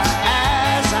try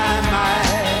as I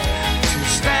might to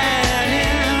stand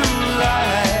in the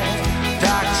light,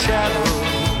 dark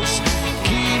shadows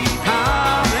keep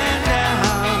coming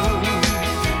down.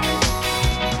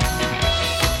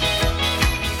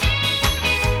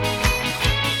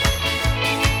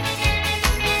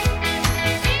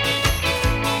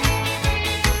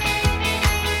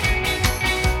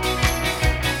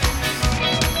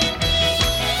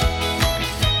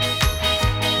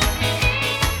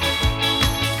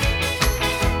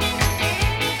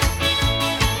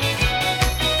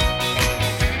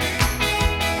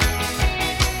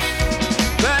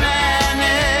 Running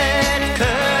it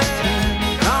curtain,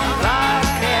 don't block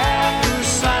at the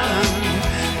sun.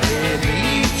 It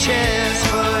reaches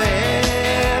for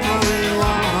everyone.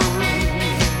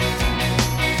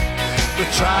 But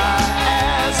try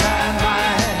as I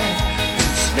might to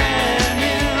stand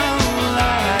in the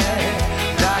light,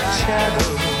 dark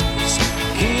shadows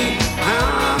keep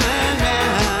coming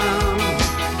down.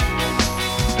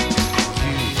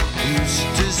 You used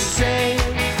to say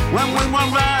when we were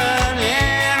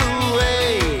running away,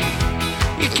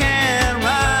 you can't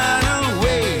run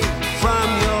away from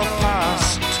your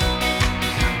past.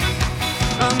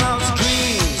 And those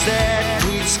dreams that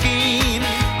we scheme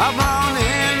are blown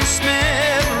in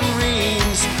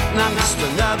smithereens. And I'm just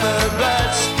another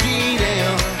rusty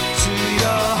nail to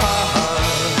your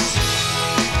heart.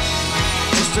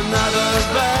 Just another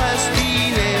rusty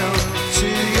nail to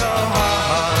your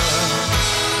heart.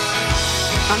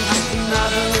 I'm just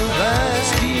another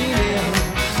rusty nail.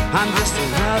 I'm just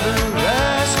another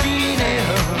rusty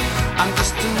nail. I'm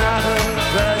just another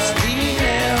rusty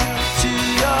nail to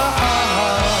your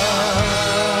heart.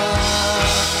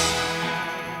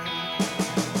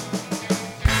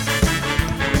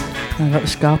 I've got the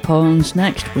Scarpones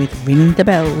next with Ring the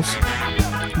Bells.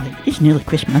 It's nearly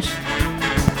Christmas.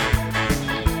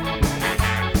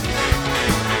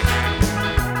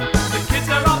 The kids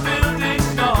are all building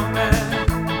snowmen,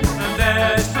 and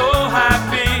they're so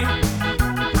happy.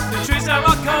 The trees are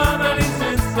all covered in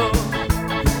tinsel.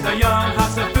 The young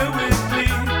hearts are filled with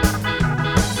glee.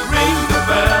 Ring the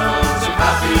bells of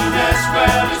happiness,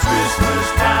 well, it's Christmas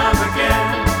time again.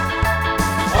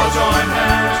 All join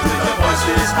hands with the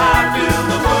voices high, fill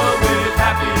the world with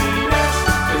happiness,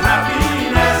 with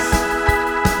happiness.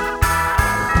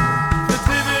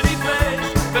 Nativity plays,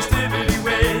 festivity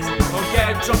ways. Oh,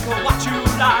 get drunk on what you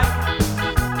like.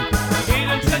 Eat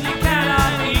until you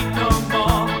cannot eat no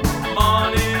more.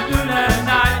 Morning, noon, and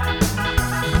night.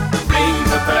 Ring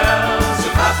the bells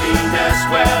of happiness,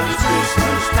 well, it's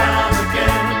Christmas time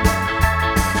again.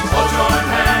 All join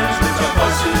hands with your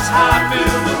voices high,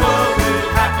 fill the world with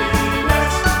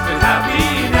happiness, with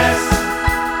happiness.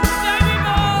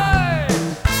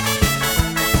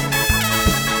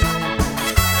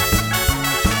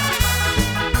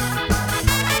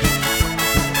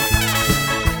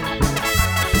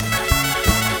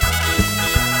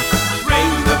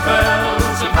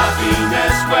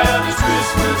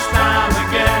 Christmas time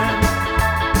again.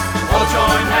 All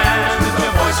join hands with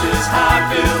your voices high,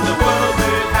 fill the world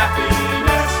with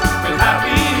happiness, with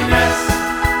happiness.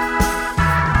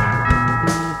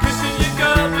 Kissing your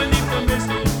girl beneath the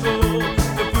mistletoe,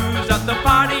 the booze at the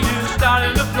party you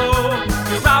starting to flow.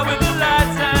 You're out with the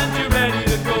lads and you're ready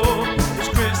to go.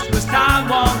 It's Christmas time,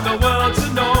 want the world to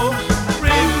know.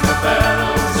 Ring the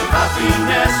bells of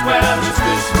happiness, well it's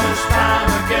Christmas time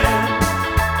again.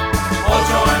 All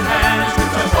join hands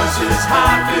with your voices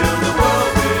high, fill the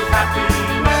world with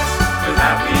happiness, with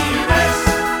happiness.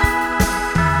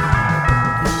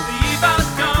 The eve has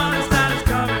gone and Santa's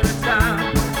coming to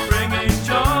town, bringing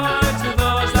joy to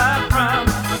those that frown.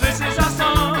 This is our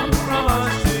song from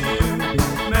us to you.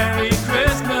 Merry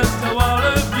Christmas to all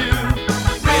of you.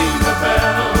 Ring the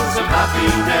bells of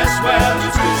happiness, well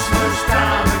it's Christmas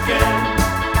time again.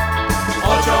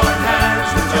 All join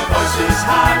hands with your voices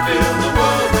high, fill the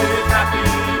world with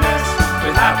happiness,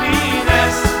 with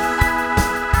happiness.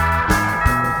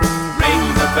 Ring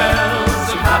the bells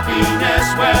of happiness,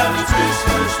 well it's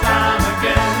Christmas time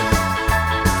again.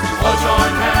 All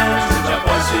join hands with your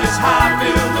voices high,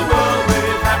 fill the world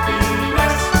with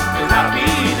happiness, with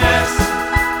happiness.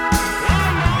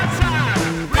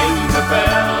 Ring the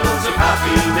bells of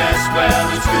happiness, well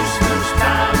it's Christmas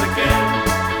time again.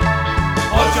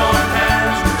 All join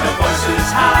hands with your voices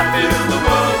high, fill the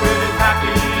world with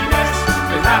happiness,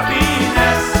 with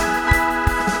happiness.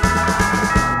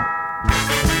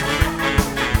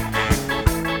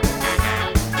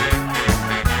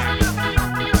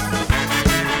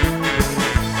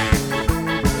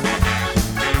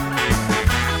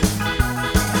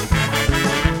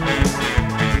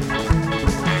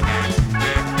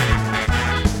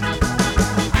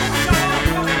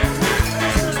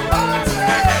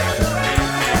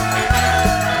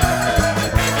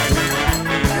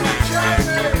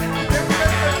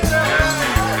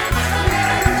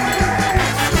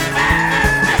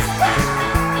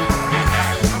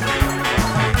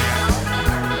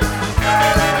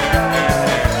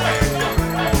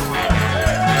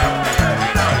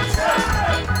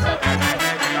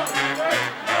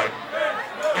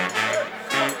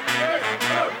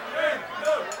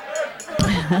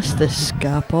 That's the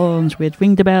Scarpons with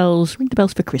Ring the Bells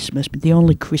for Christmas, but the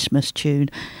only Christmas tune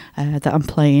that I'm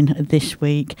playing this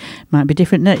week. Might be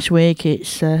different next week.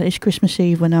 It's Christmas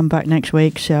Eve when I'm back next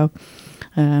week, so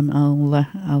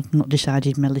I've not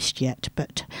decided my list yet,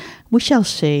 but we shall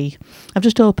see. I've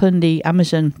just opened the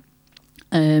Amazon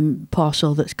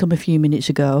parcel that's come a few minutes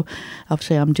ago.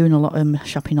 Obviously I'm doing a lot of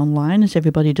shopping online, as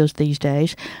everybody does these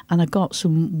days, and I got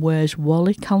some Where's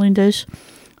Wally calendars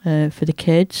for the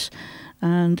kids.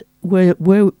 And where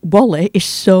Wally is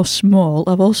so small,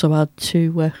 I've also had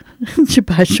to to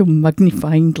buy some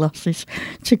magnifying glasses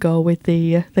to go with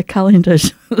the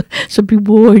calendars. So be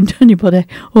warned, anybody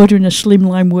ordering a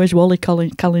slimline Where's Wally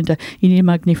calendar, you need a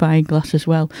magnifying glass as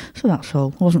well. So that's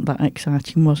all. Wasn't that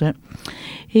exciting, was it?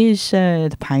 Here's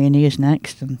the Pioneers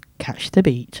next, and Catch the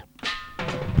Beat.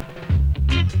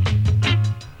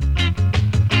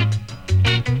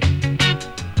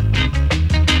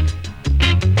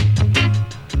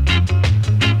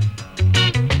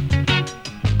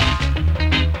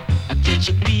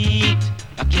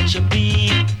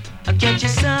 I get your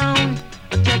sound,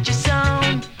 I get your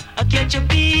sound, I get your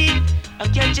beat, I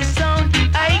get your sound,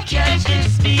 I catch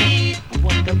this beat.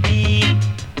 What the beat,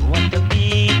 what the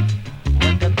beat,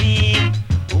 what the beat,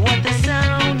 what the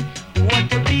sound, what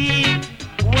the beat,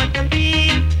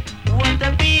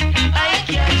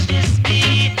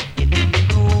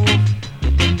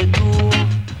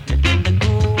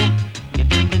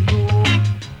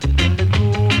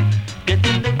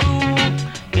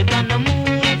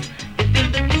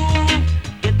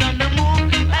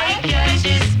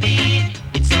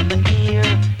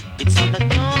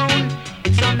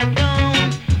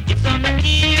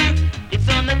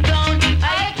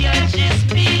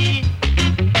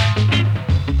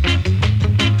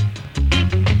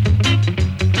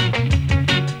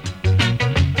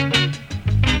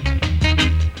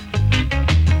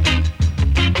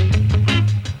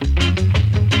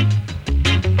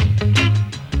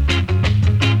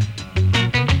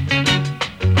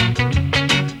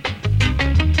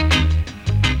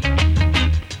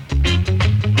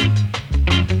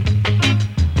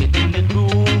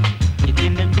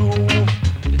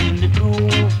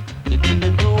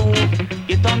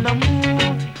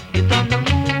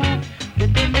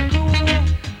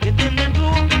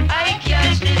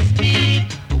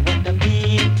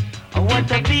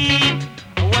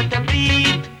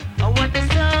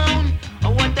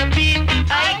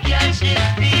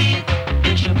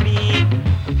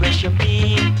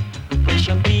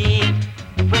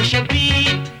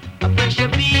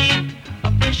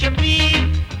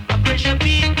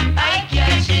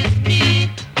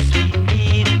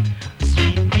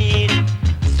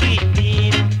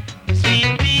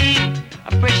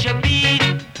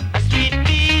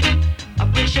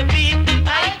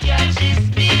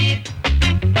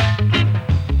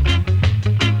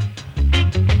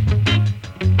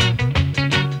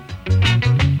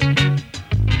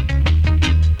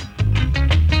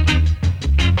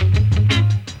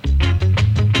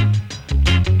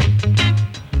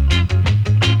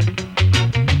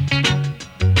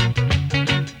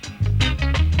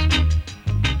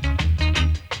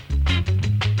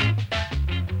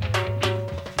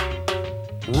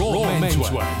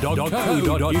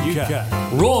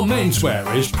 rawmenswear.co.uk. Raw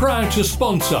Menswear is proud to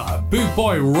sponsor Boot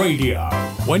Boy Radio.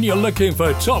 When you're looking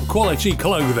for top quality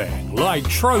clothing like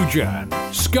Trojan,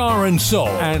 Scar and Soul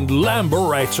and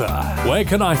Lamberetta, where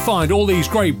can I find all these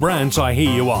great brands, I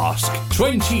hear you ask?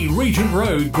 20 Regent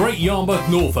Road, Great Yarmouth,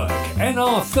 Norfolk,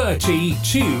 NR30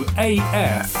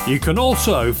 2AF. You can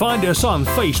also find us on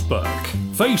Facebook,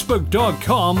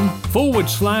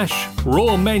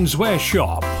 facebook.com/Raw Menswear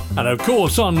Shop, and of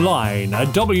course online at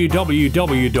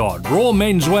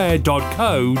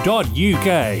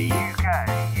www.rawmenswear.co.uk.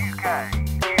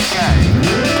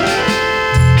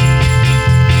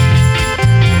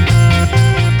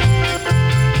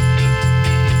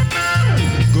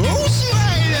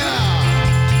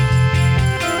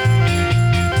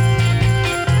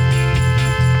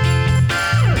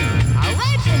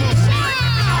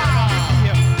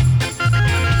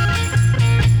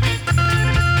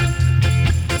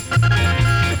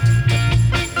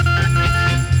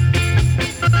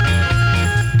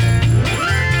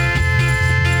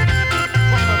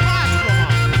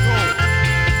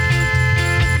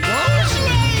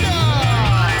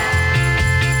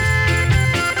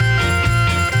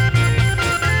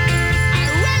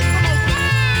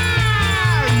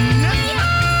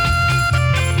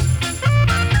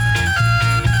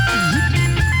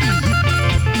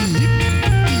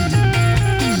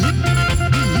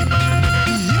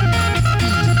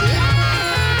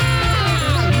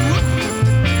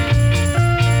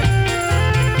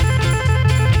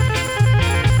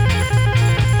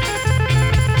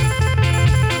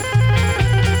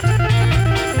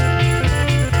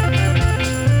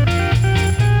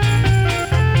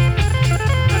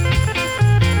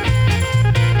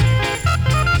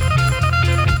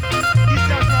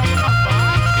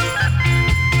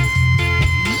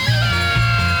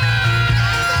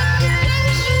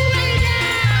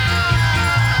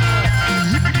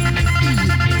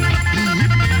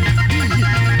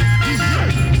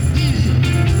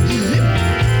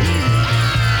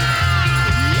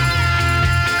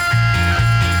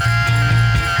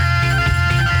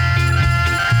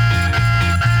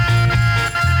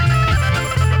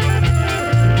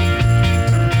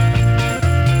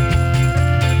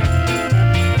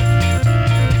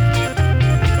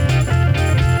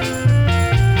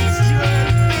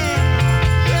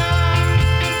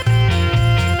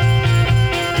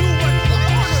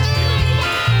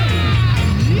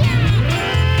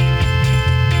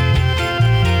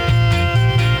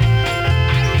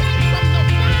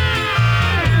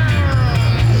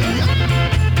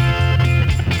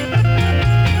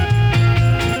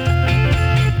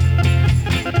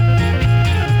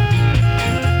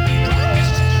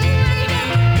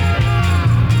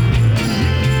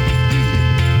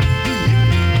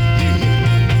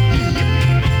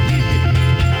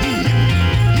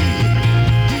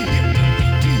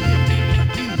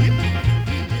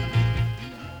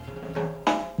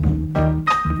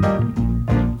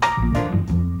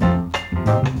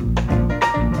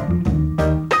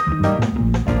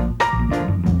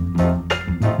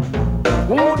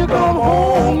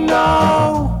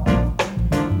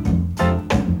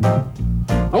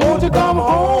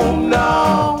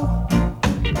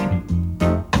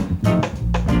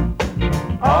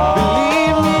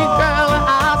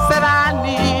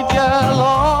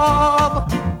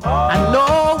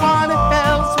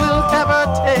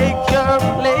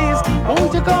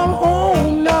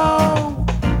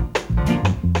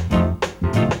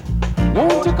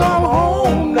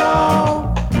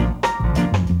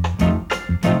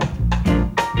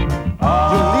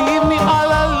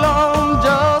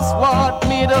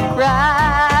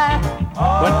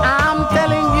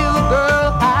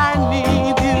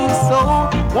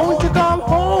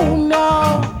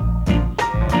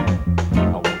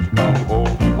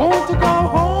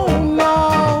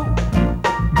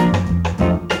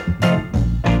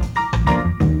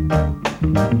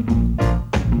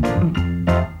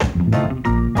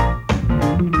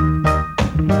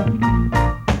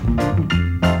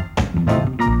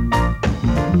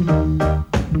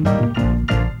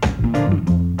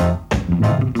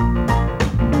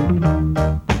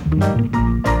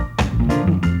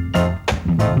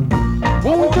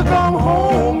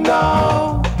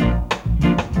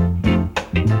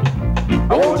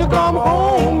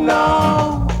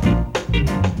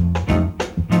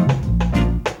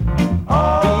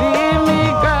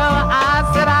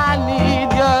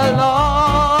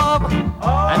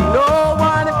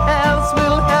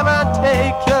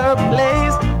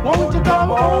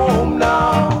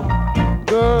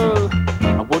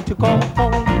 come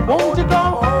home? Won't you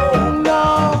come home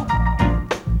now?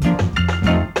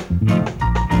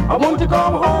 I want to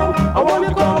come home. I want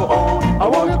you come home. I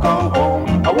want you come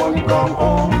home. I want you come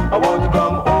home. I want you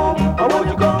come home. I want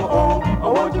you come home. I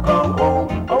want you come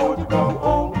home. I want you come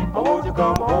home. I want you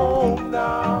come home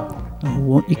now. Oh,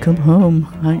 won't you come home?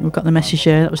 I think we've got the message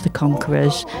there. That was the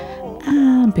Conquerors.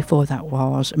 And before that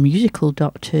was Musical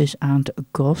Doctors and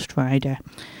Ghost Rider.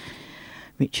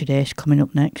 Richard Ace coming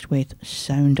up next with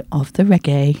Sound of the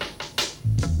Reggae.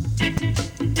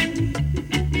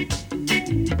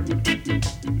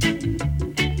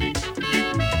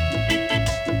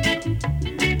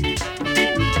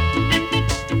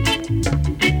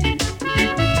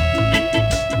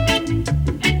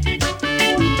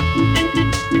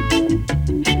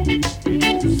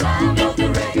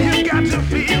 You got to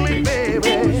feel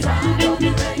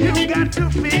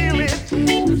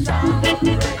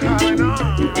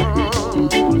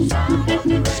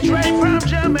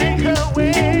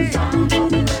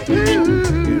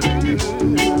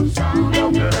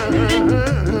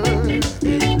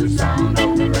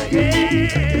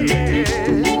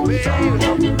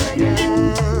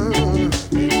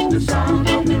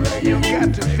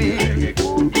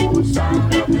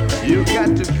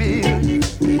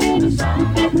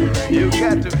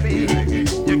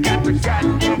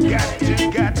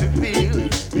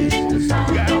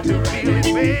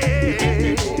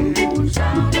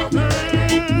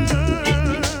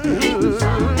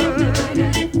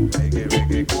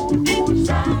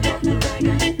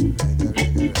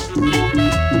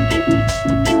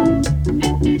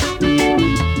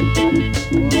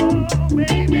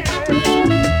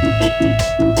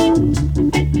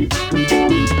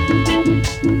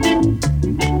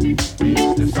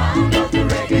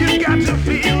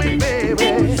it,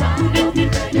 baby.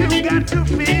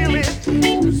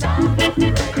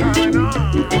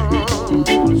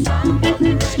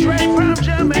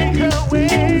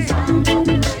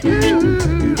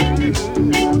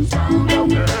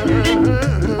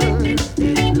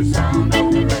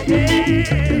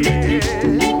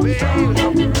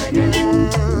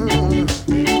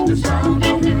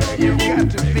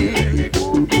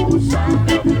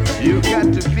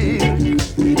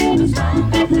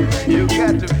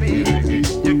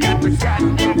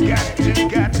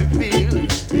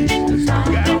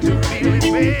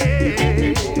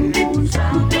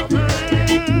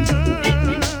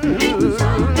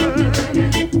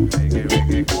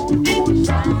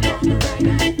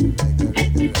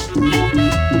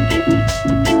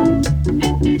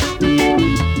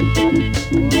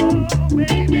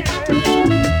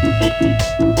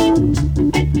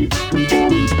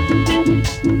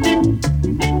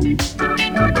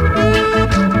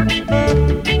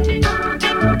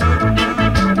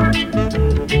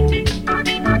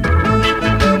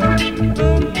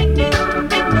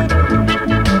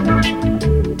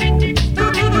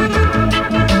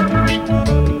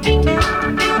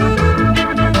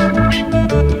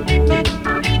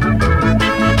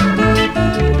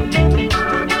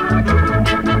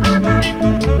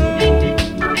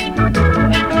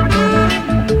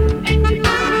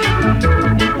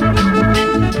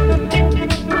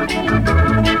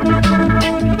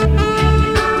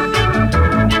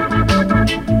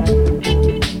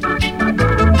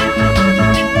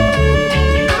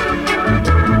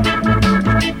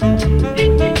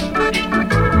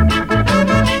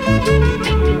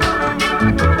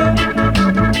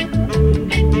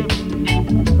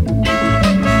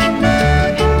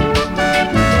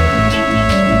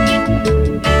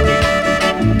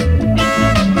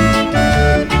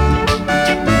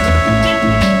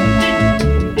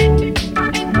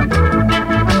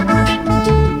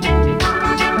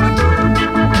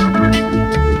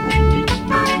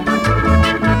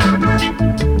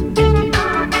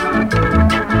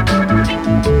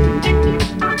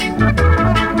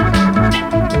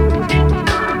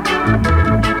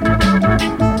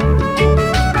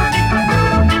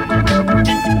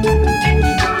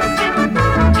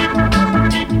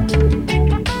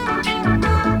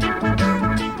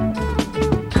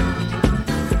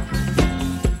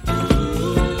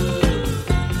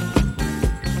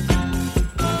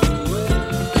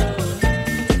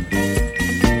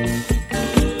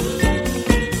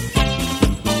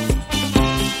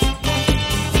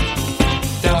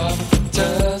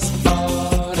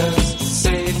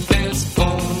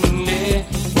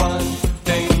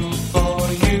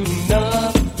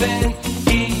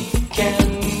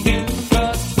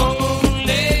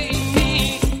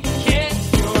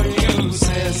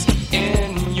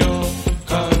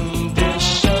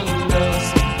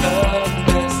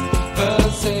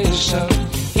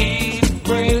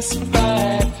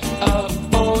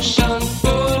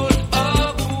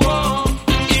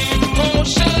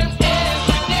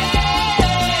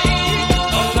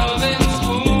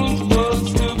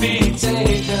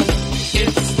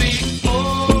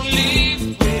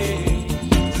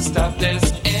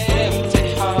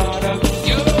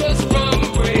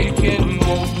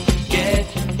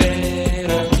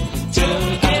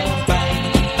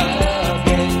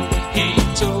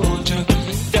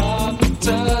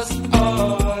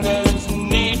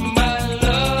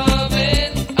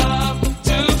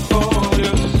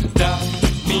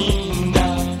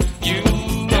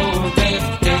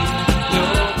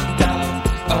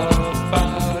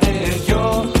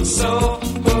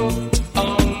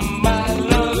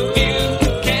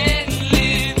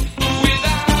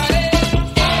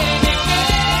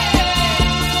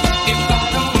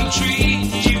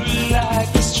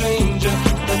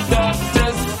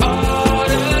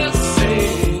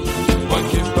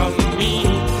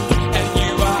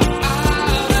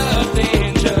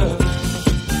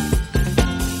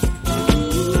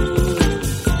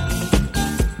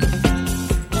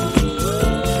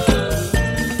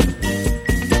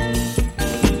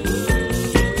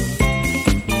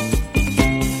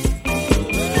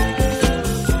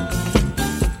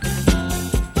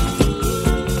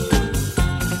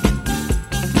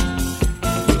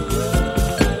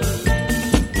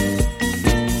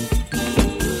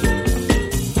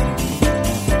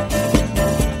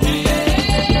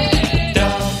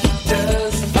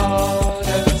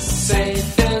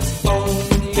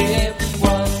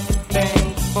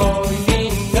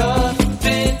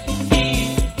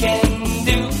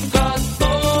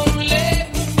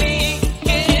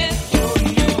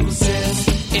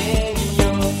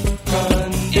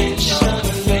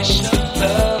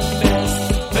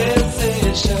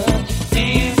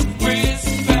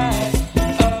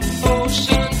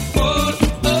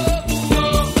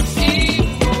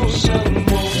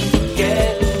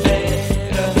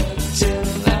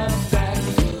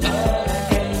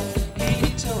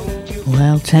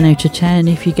 Well, 10 out of 10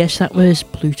 if you guess that was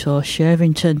Pluto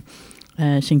Shervington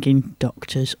singing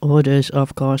Doctor's Orders.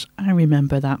 Of course, I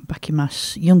remember that back in my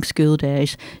young school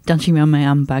days, dancing around my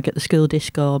handbag at the school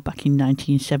disco back in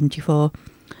 1974.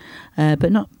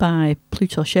 But not by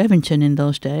Pluto Shervington in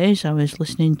those days. I was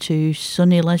listening to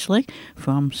Sunny Leslie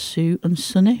from Sue and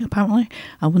Sunny, apparently.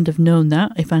 I wouldn't have known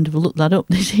that if I'd have looked that up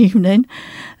this evening.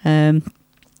 But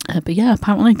yeah,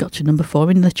 apparently got to number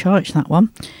 4 in the charts, that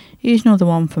one. Here's another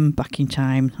one from back in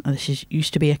time. This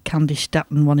used to be a Candy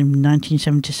Staton one in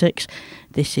 1976.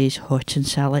 This is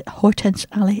Hortense Alley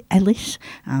Ellis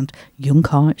and Young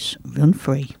Hearts Run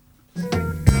Free.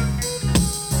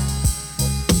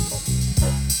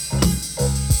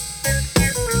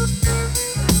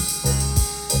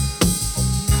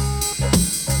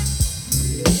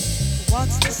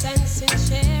 What's the sense in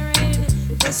sharing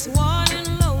this one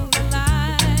and lonely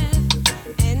life?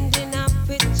 Ending up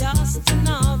with just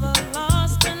another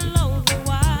lost and lonely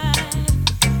wife.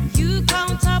 You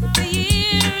count up the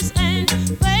years and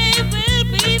they will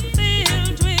be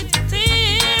filled with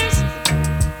tears.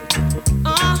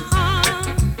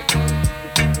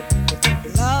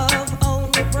 Love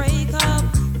only break up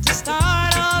to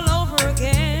start all over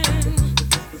again.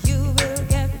 You will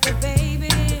get the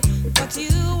baby, but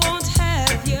you won't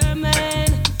have your man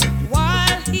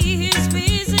while he is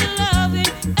busy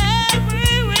loving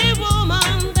every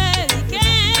woman that he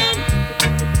can.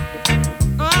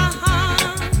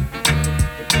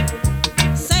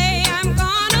 Say I'm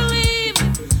gonna leave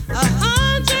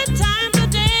 100 times a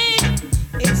day.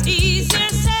 It's easier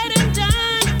said than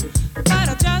done, but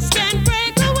I just can't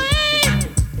break away.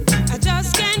 I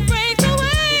just can't break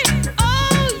away.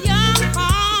 Oh, young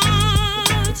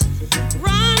heart,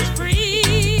 run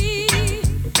free.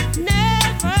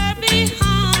 Never be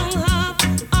hung up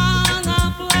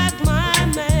like my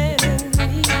man and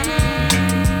me.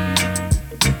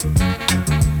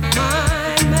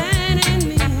 My man and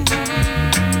me.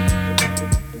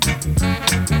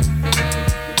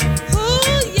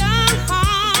 Oh, young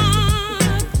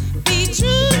heart, be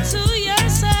true to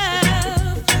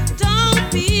yourself. Don't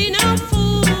be no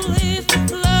fool if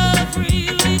love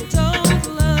really don't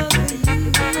love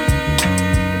you.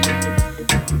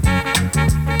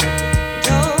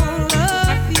 Don't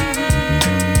love you.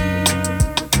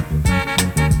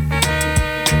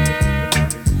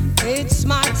 It's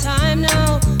my time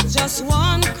now, just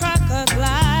one crack of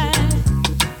life.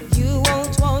 You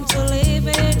won't want to live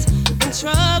it in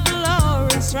trouble or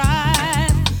in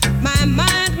strife. My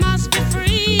mind must be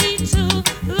free to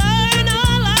learn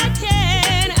all I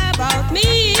can about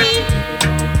me.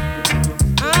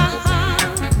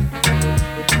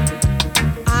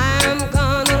 I'm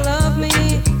gonna love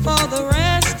me for the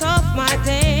rest of my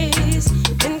days.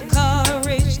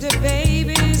 Encourage the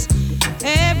babies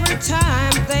every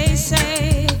time they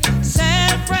say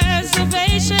self-preservation.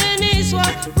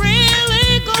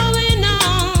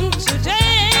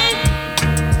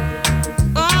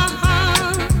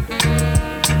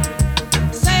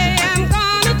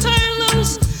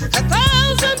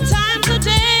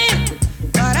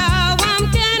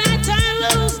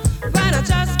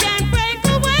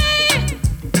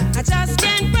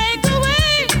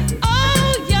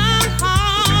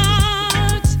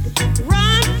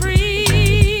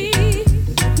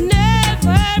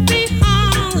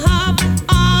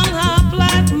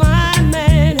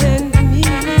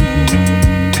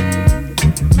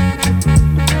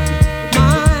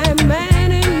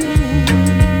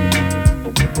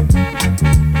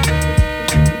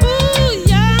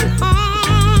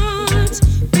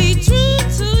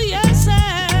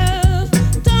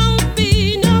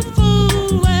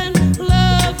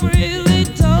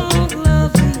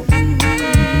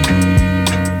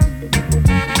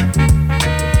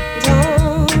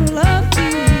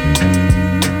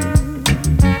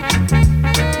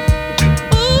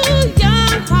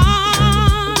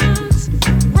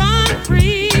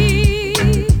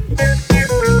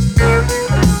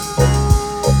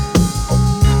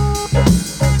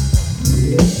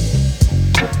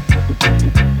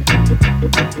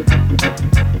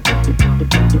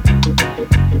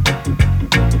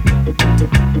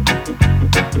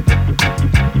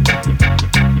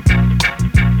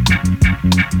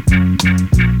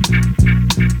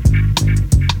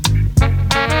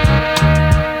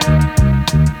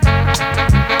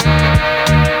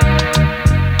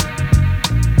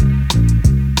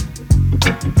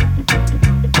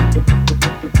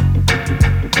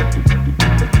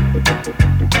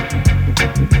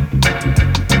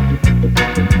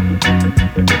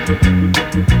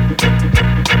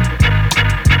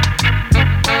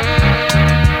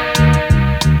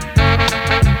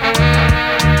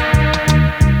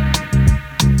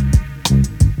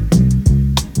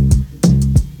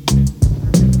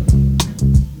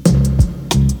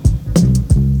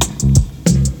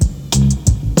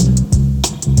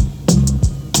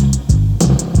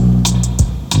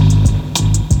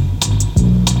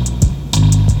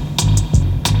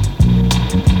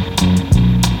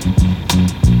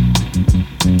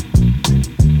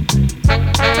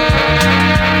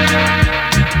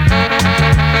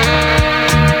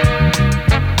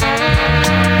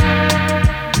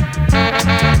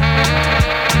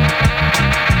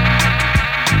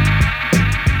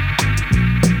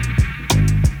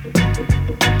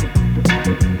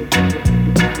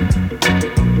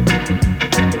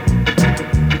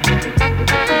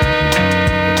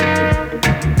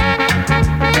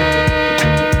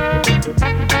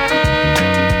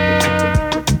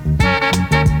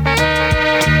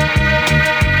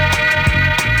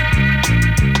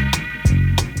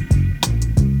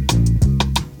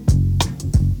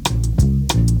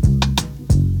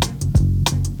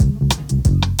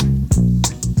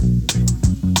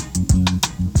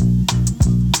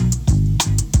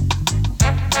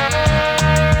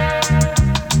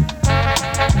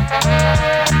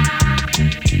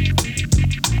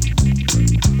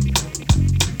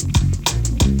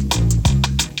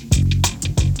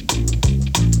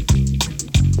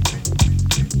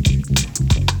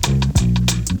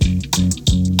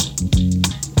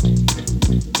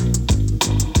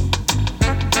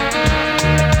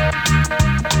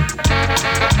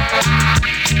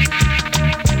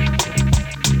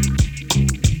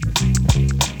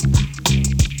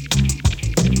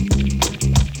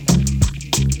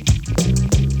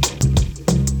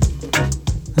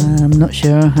 I'm not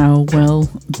sure how well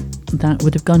that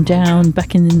would have gone down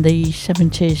back in the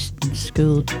 70s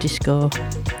school disco.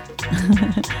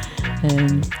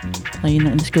 Playing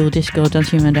that in the school disco,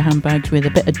 dancing around the handbags with a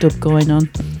bit of dub going on.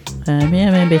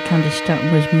 Yeah, maybe Candy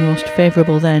Staton was most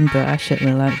favourable then, but I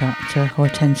certainly like that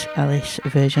Hortense Alice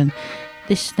version.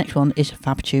 This next one is a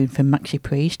fab tune from Maxi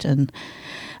Priest, and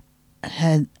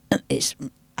it's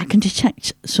I Can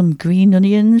Detect Some Green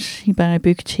Onions by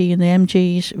Booker T and the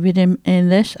MGs rhythm in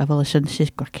this. Have a listen, this is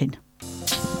cracking.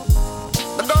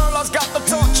 The girl has got the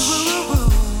touch.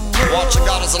 What you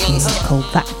got is an instinct. It's called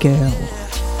That Girl.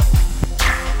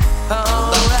 That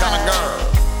kind of girl.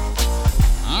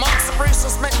 Maxi Priest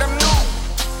just make them know.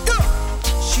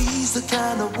 She's the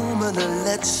kind of woman that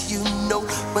lets you know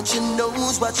when she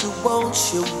knows what you want,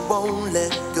 she won't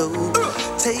let go.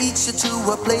 Takes you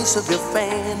to a place of your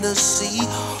fantasy,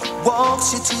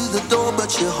 walks you to the door, but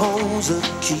she holds a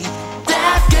key.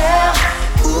 That girl,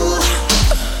 ooh,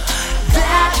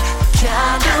 that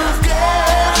kind of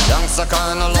girl. Young's a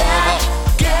kind of lover.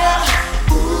 Girl,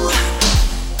 ooh,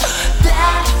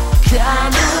 that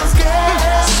kind of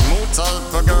girl. Smooth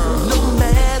type of girl. No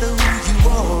matter who you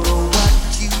are or what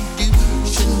you do,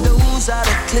 she knows how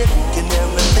to click in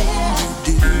everything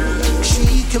you do. She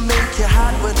can make you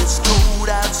hot when it's cold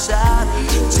outside,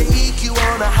 take you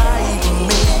on a high and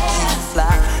make you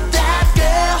fly. That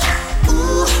girl,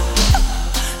 ooh,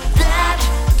 that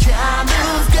kind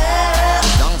of girl.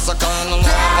 Young's a kind of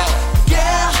lover.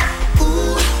 Girl,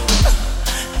 ooh,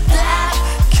 that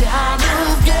kind of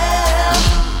girl.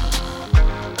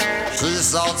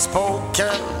 She's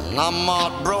outspoken, I'm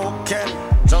heartbroken.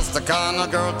 Just the kind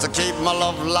of girl to keep my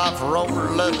love life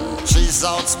rolling. She's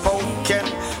outspoken,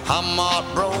 I'm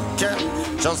heartbroken.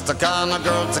 Just the kind of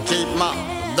girl to keep my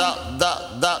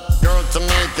that girl to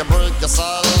make you break your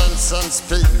silence and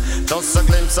speak. Just a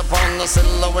glimpse upon the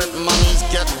silhouette, my knees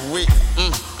get weak.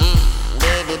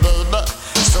 Baby, baby,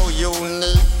 so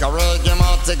unique. A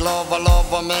reggae-matic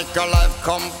lover, make her life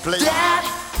complete. That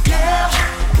girl,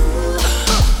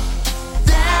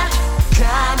 that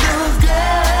kind of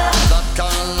girl. That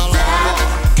kind of lover.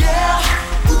 Girl,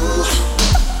 ooh,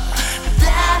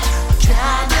 that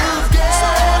kind of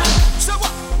girl.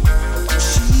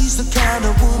 She's the kind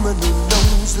of woman who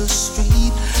knows the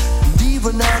street, and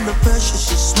even under pressure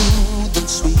she's smooth and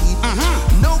sweet.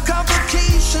 No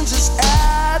complications, just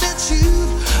attitude.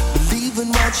 Believe in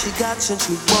what she got since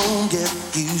she won't get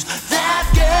used. That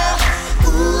girl,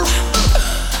 ooh,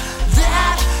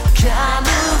 that kind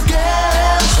of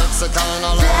girl. That's the kind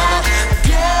of lover.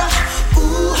 Girl,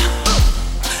 ooh,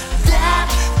 that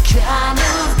kind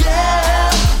of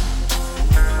girl.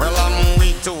 Well, I'm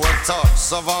weak to her touch,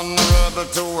 so vulnerable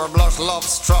to her blush, love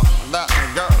struck. That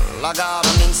girl, I got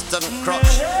an instant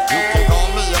crush. You can call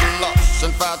me a lush,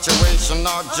 infatuation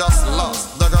or just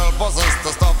lust. The girl possesses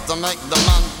the stuff to make the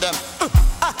man them.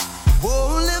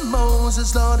 Holy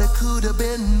Moses, Lord, it could have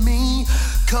been me.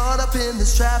 Caught up in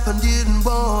this trap and didn't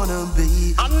wanna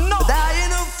be. I know. But I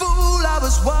ain't a fool, I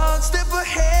was one step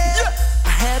ahead. I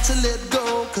had to let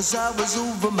go, cause I was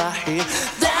over my head.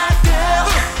 That girl,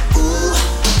 ooh,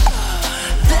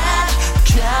 that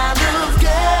kind of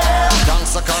girl.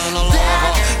 That's the kind of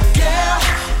lover. Girl,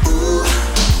 ooh,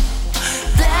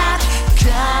 that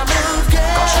kind of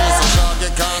girl. Cause she's a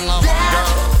shaggy kind of girl.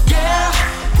 Girl,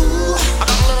 ooh, I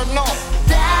gotta let her know.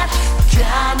 that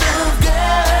kind of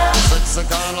girl. Sexy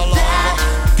kind of lover.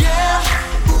 Girl,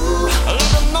 ooh,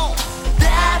 Let her know.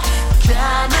 that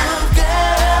kind of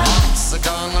girl. That's the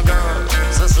kind of girl.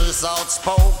 She's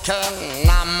outspoken,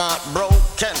 I'm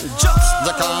heartbroken. Just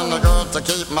the kind of girl to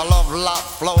keep my love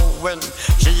life flowing.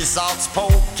 She's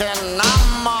outspoken,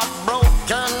 I'm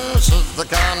heartbroken. She's the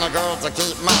kind of girl to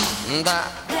keep my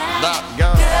that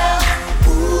girl.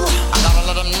 Ooh, I gotta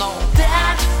let him know.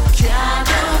 that kind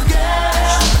of girl.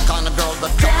 She's the kind of girl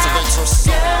that cultivates her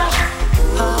soul.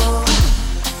 Oh,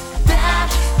 that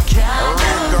kind A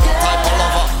real of girl girl. type of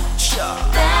lover. Sure.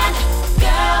 That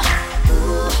girl.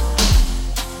 Ooh,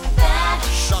 that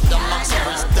Shut the max up,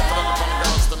 it's different from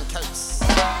girls than case.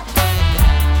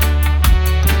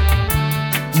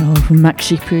 Oh, from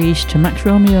Maxi Priest to Max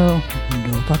Romeo,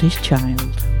 Nobody's Child.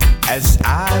 As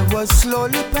I was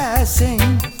slowly passing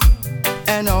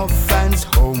an orphan's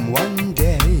home one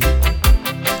day,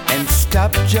 and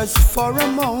stopped just for a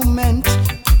moment,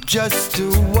 just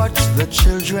to watch the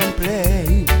children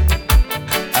play.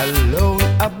 Alone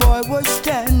a boy was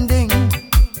standing,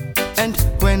 and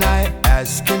when I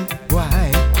asked him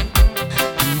why,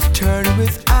 he turned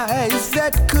with eyes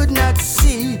that could not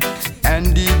see,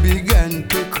 and he began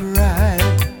to cry.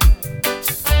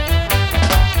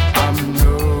 I'm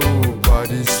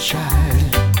nobody's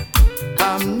child,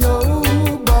 I'm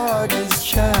nobody's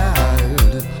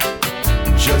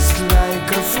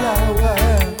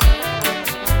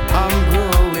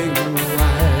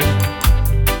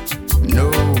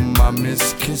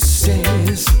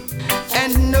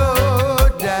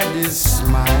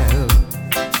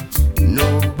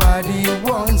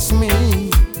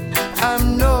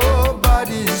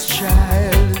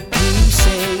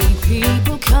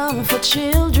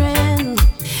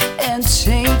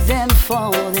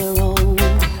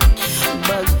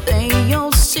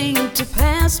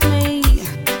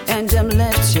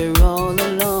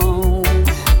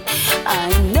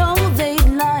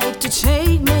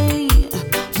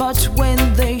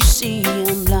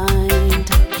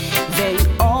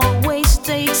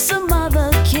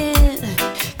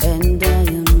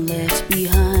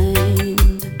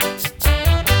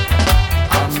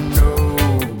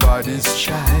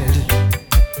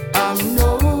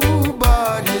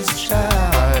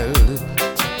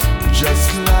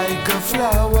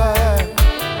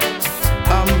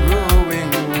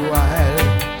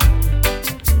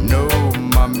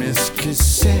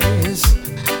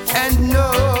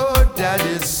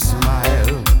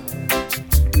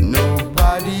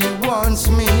wants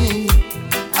me.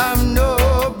 I'm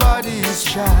nobody's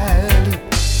child.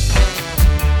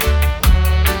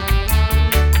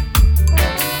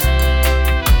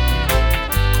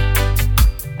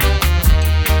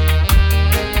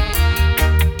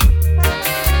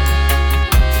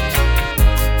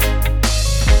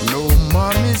 No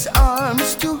mommy's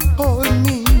arms to hold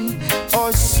me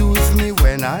or soothe me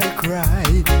when I cry.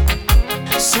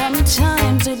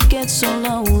 Sometimes it gets so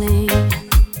lonely,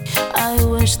 I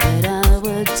wish that I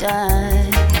would die.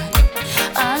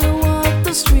 I walk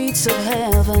the streets of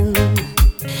heaven,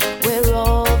 where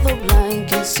all the blind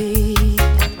can see.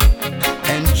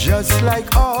 And just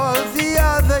like all the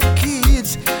other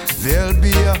kids, there'll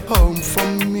be a home for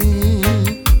me.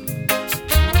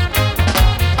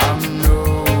 I'm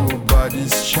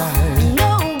nobody's child.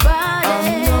 I'm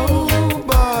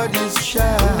nobody's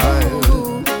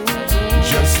child.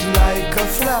 Just like a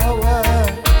flower,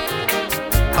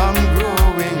 I'm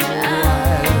growing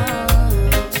wild.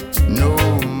 No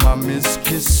mommy's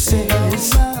kisses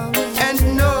and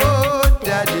no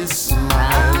daddy's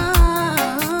smile.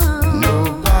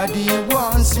 Nobody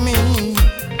wants me.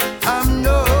 I'm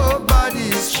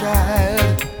nobody's child.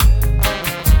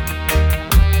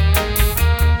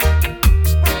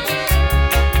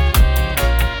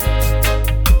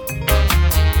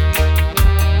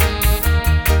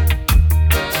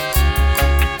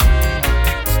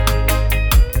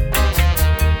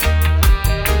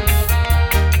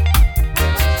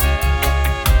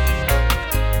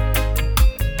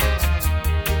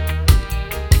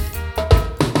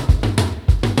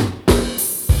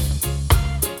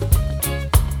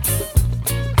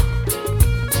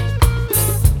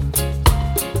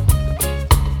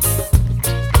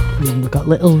 And we've got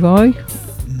Little Roy,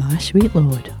 My Sweet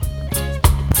Lord.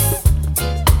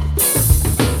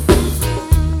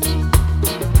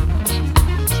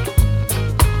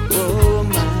 Oh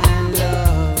my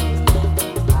love,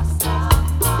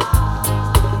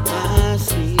 my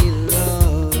sweet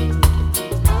love.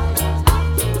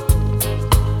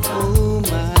 Oh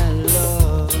my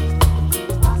love,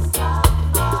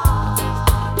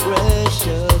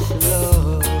 precious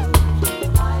love.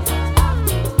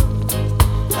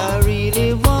 I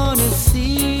really wanna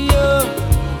see you.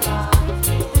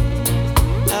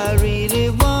 I really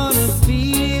wanna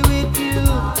be with you.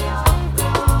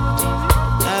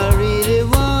 I really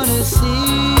wanna see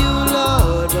you,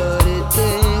 Lord, but it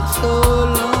takes so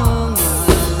long,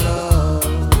 my love,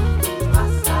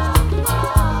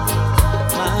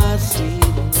 my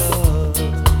sweet love,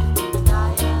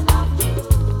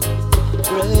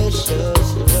 precious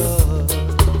love.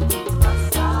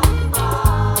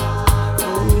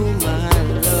 Oh my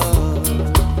love,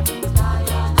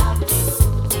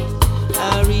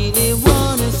 I really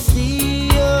wanna see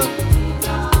you.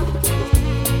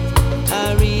 I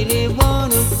really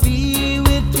wanna be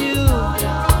with you.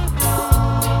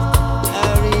 I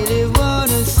really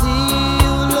wanna see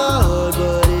you, Lord,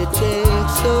 but it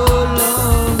takes so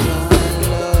long, my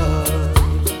love,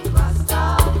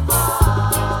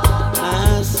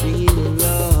 my sweet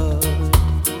love.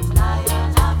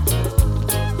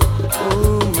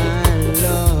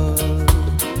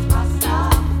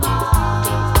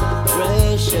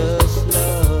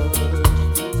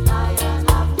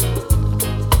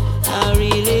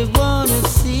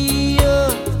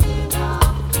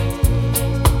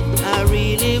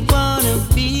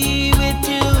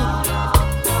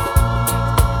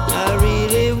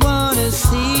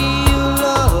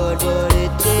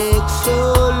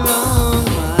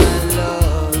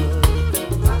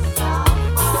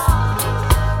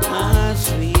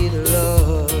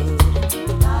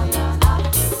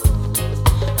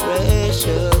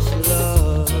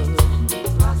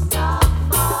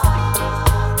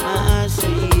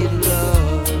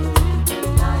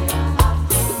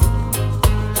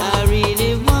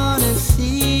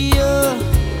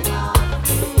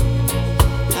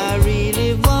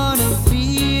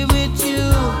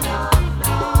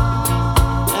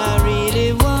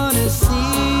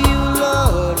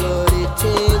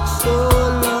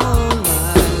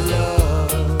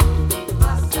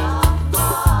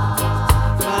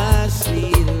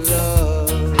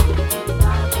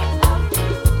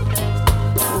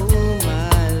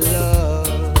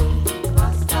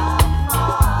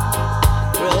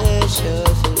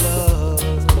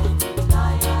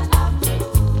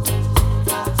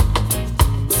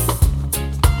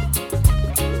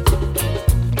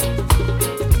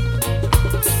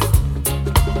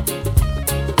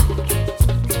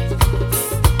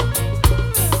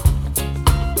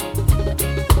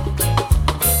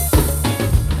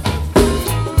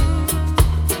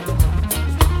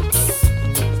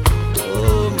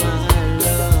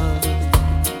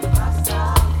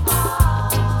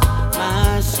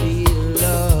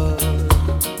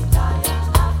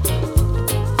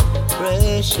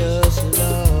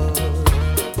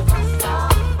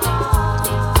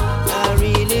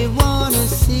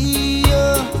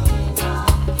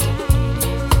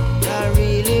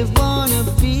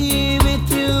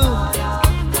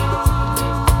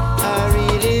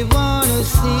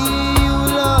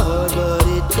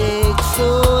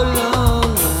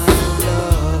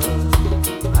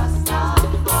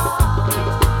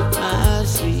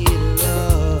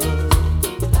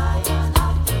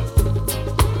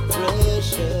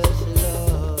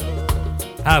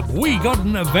 have we got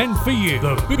an event for you.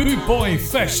 The Boot Boy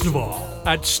Festival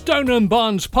at Stoneham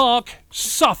Barnes Park,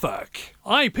 Suffolk.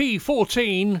 IP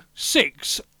 14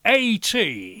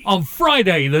 6AT. On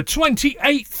Friday the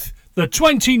 28th, the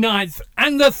 29th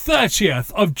and the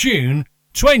 30th of June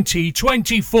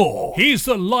 2024. Here's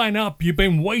the lineup you've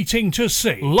been waiting to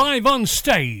see. Live on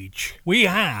stage, we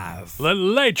have the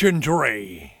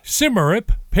legendary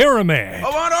Simmerip Pyramid. I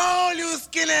want all you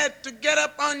skinhead to get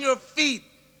up on your feet.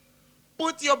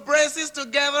 Put your braces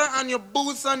together and your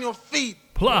boots on your feet.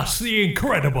 Plus the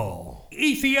incredible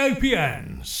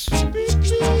Ethiopians.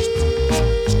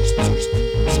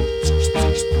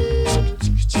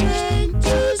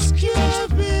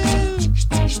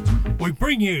 We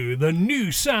bring you the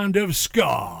new sound of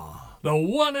ska, the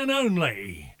one and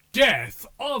only Death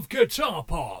of Guitar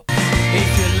Pop.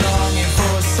 If you're longing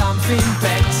for something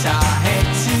better, head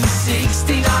to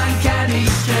 69 Canny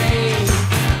Street.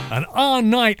 And our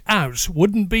night out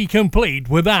wouldn't be complete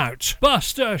without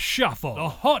Buster Shuffle, the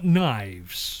Hot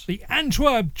Knives, the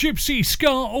Antwerp Gypsy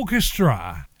Ska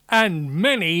Orchestra, and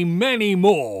many, many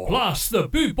more. Plus the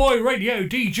Boot Boy Radio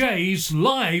DJs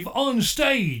live on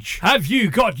stage. Have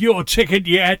you got your ticket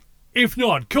yet? If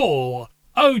not, call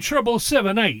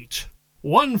 07778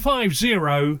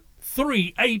 150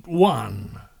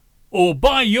 381 or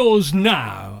buy yours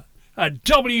now at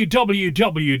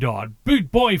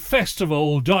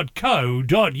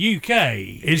www.bootboyfestival.co.uk.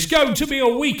 It's going to be a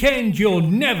weekend you'll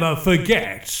never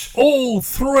forget. All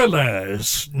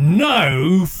thrillers,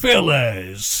 no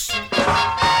fillers.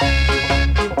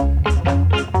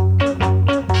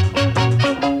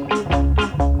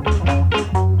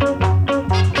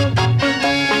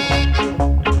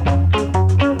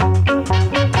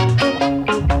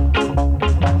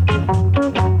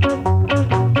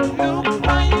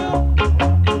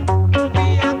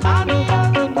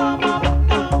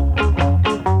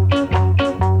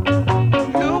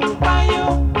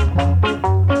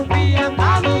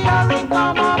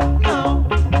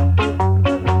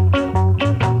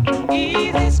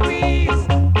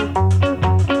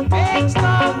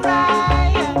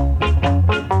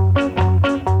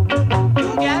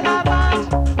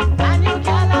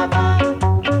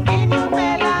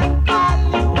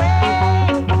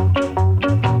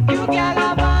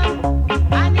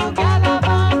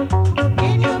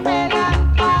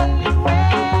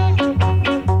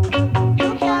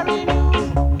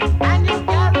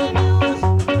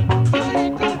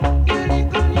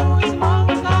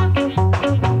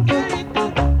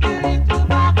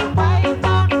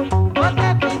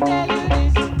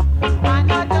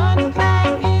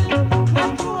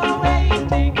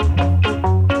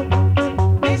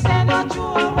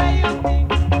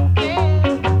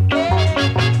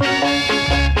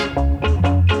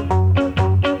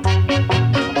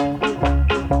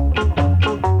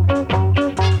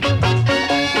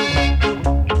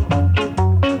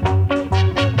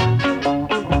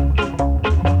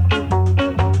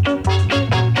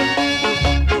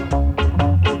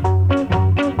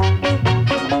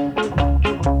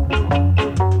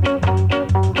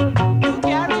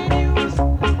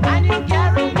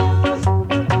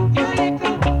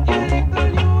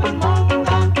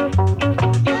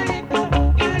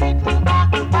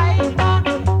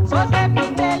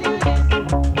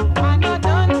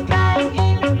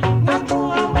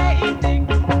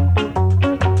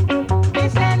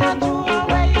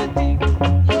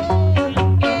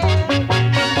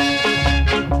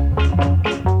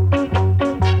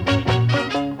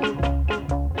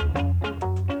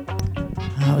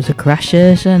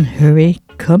 Crashers and Hurry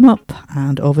Come Up,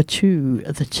 and over to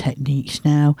the Techniques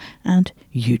now, and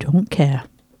You Don't Care.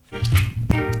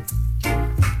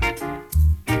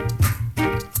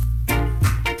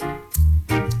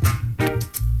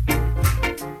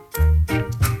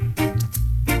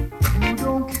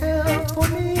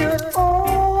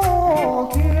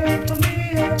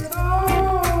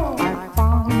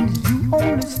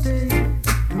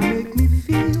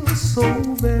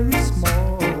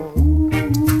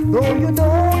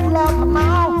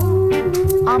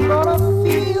 I'm gonna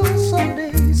feel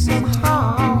someday,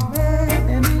 somehow,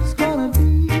 and it's gonna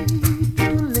be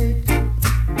too late.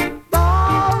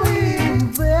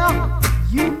 Darling, there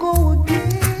you go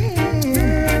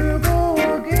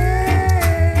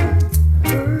again,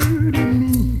 hurting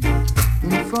me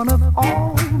in front of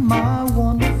all my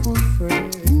wonderful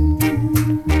friends.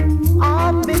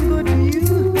 I've been good to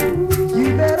you,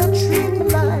 you better treat me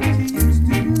like you used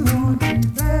to do,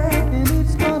 and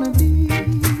it's gonna be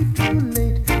too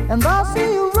late. And I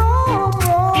see you run,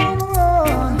 run, run.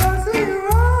 And I see you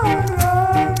run,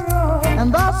 run, run.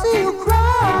 And I see you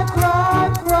cry,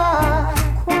 cry, cry,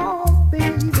 cry,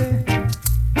 baby.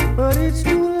 But it's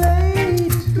too late.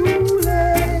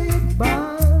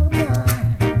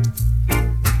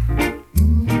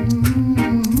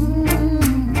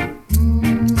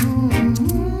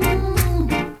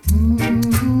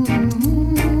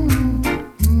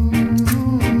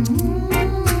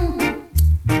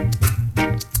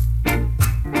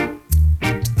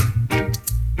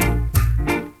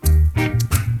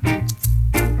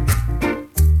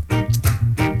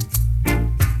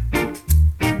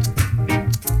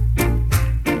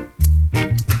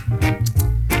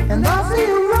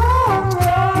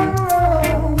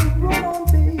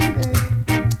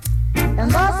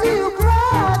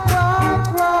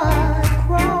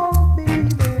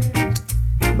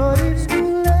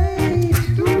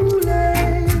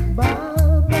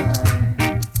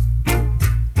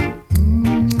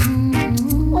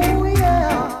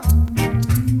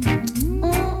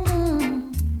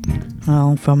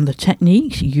 from the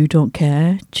techniques you don't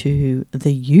care to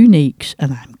the uniques,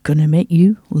 and I'm gonna make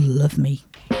you love me.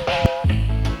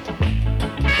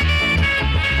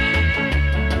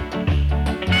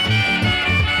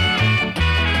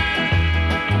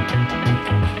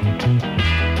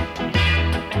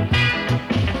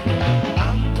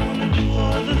 I'm gonna do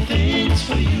all the things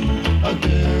for you a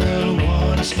girl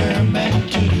wants her man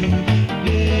to do,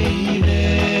 baby.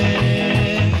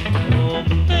 Oh,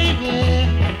 baby.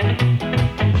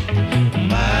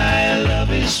 My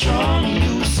love is strong,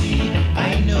 you see.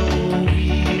 I know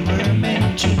we were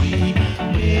meant to be,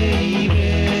 baby.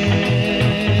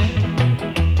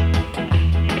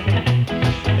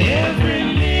 Every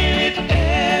minute,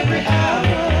 every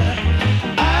hour,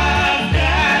 I've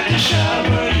got to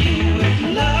shower you with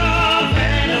love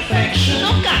and affection.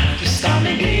 Just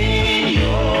coming in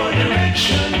your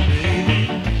direction, baby.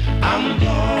 I'm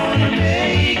gonna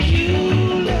make you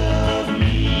love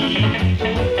me.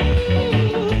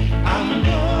 I'm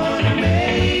gonna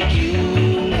make you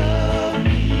love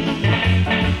me,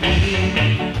 baby.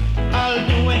 I'll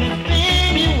do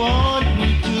anything you want me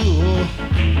to.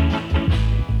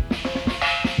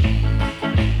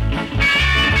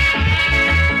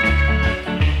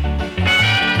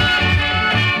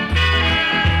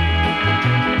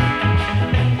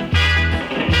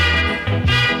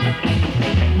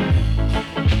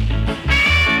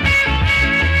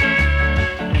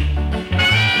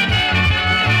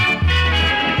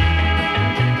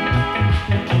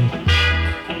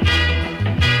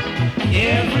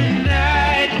 Every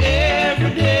night,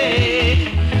 every day,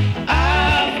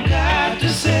 I've got to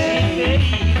say,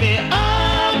 baby,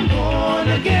 I'm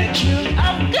gonna get you.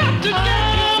 I've got to get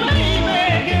you,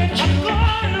 baby. I'm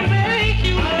gonna make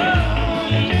you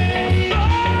love me.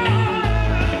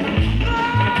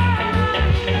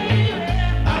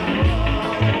 I'm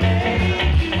gonna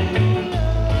make you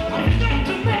love. I've got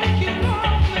to make you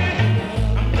love me.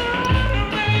 I'm gonna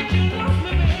make you love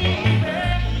me,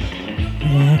 baby.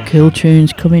 Yeah, cool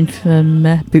tunes coming from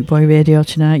Bootboy Radio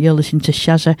tonight. You're listening to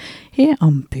Shazza here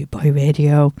on Bootboy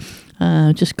Radio.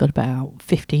 Just got about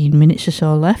 15 minutes or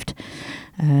so left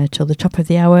till the top of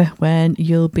the hour, when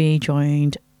you'll be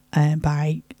joined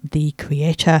by the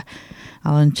creator,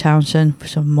 Alan Townsend, for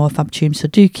some more fab tunes, so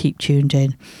do keep tuned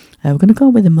in. We're going to go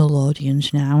with the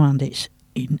Melodians now, and it's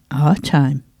In Our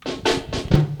Time.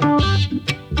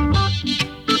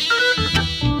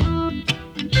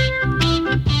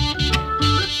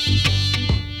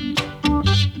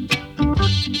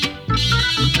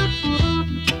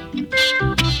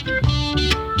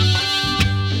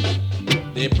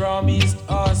 They promised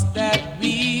us that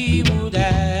we would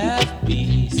have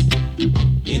peace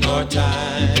in our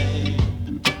time.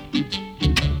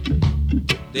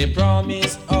 They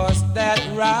promised us that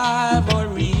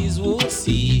rivalries would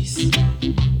cease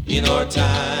in our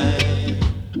time.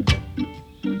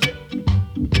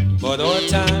 But our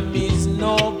time is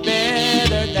no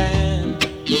better than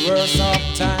the worst of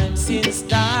time since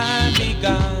time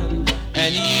began.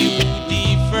 And he who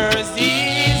differs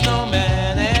is no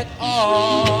man at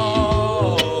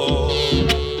all.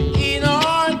 In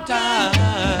our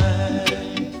time,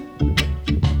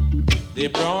 they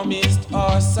promised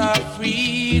us a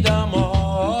freedom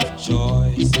of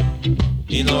choice.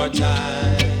 In our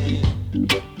time,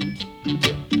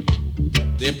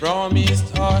 they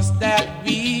promised us that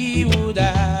we would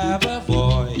have a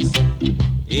voice.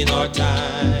 In our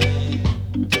time,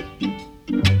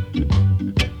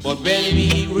 but when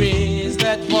we raise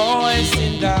that voice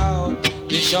in doubt,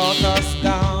 they shut us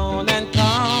down and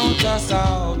count us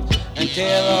out and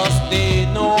tell us they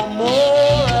know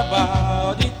more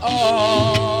about it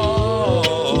all.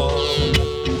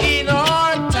 In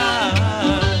our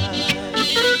time,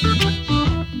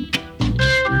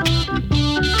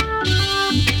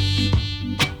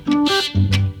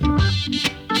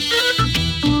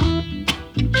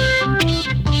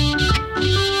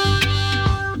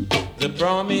 the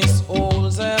promise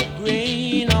holds a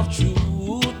grain of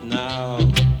truth now.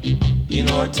 In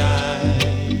our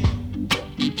time,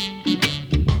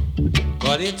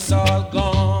 but it's all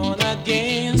gone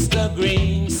against the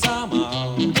grain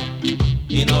somehow.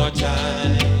 In our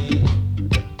time,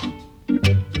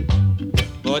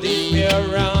 but if we're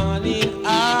running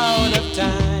out of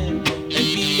time, and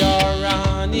we are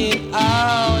running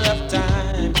out of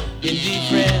time,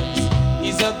 indifference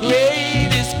is the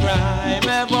greatest crime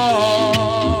of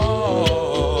all.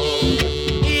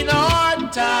 In our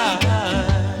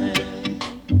time,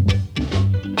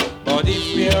 but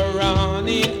if we're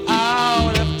running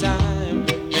out of time,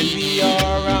 and we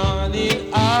are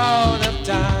running out of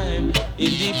time,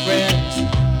 indifference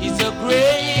is the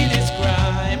greatest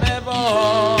crime of all.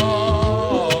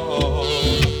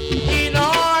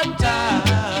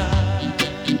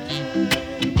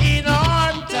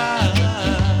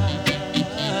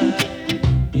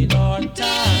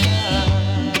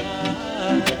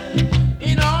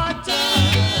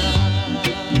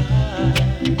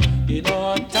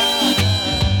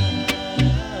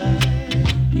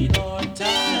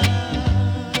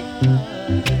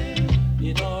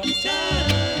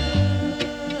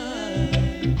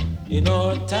 in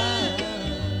our time.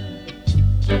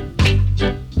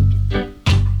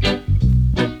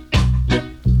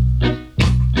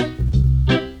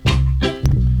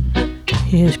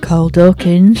 Here's Carl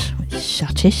Dawkins with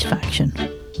Satisfaction.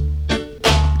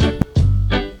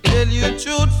 Tell you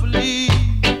truthfully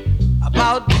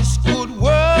about this good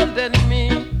world and me.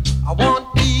 I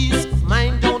want peace of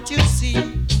mind, don't you see?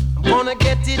 I'm gonna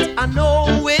get it, I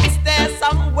know it's there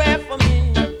somewhere for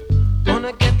me.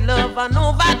 Gonna get love, I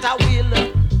know that I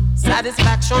will.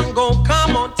 Satisfaction gon'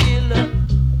 come until.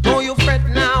 Don't you fret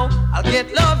now, I'll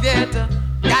get love yet.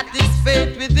 Got this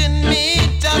faith within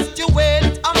me, just you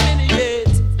wait a minute.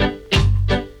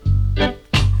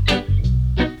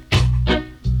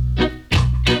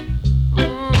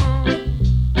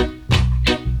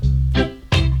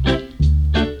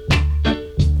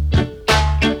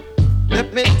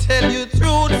 Let me tell you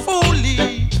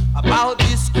truthfully about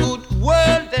this good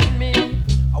world and me.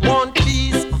 I want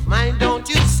peace of mind, don't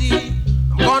you see?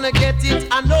 I'm gonna get it,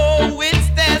 I know it's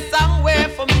there somewhere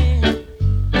for me.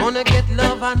 Gonna get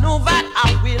love, I know that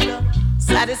I will.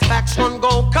 Satisfaction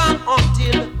gon' come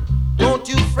until. Don't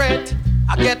you fret,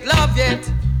 I get love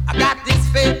yet. I got this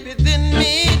faith within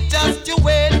me, just you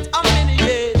wait a minute.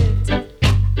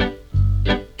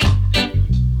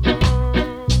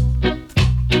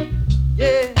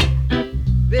 Yeah,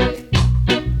 babe,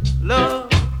 love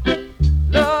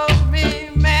me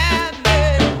madly.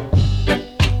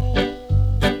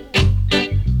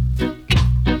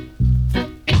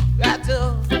 Got to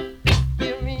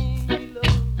give me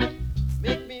love,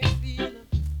 make me feel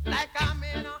like I'm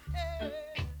in a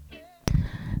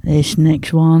This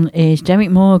next one is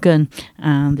Derek Morgan,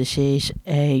 and this is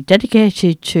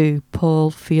dedicated to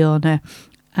Paul, Fiona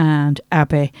and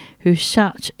Abby, who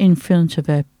sat in front of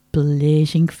a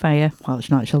blazing fire. Well, it's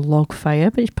not, it's a log fire,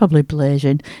 but it's probably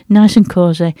blazing. Nice and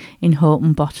cosy in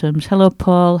Houghton Bottoms. Hello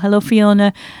Paul, hello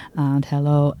Fiona, and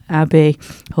hello Abby.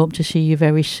 Hope to see you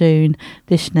very soon.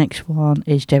 This next one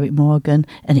is Derek Morgan,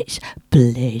 and it's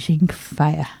Blazing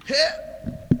Fire.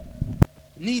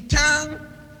 Nitang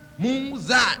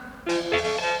Muzat.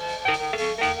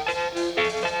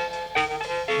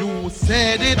 You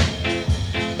said it.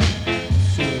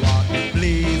 So are the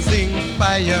blazing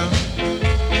fire.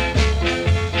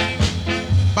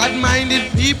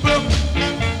 Bad-minded people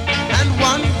and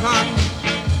one hand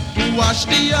to wash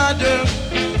the other.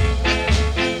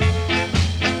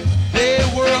 They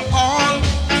were all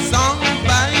sung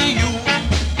by you,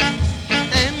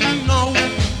 and now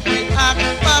we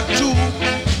act back to.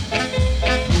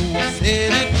 You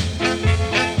said it.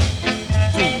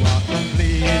 So are the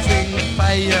blazing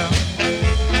fire.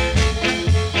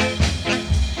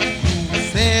 You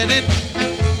said it.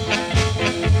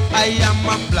 I am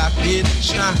a black it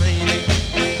shining.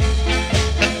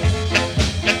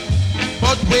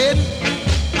 But when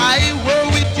I were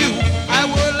with you, I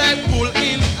were like bull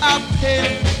in a pen.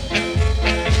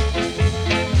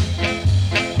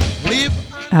 Live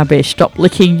Abby, stop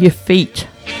licking your feet.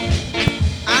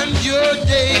 and your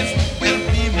days will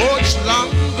be much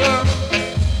longer.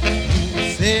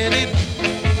 You said it.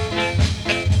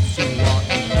 So what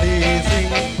a blazing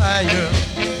fire.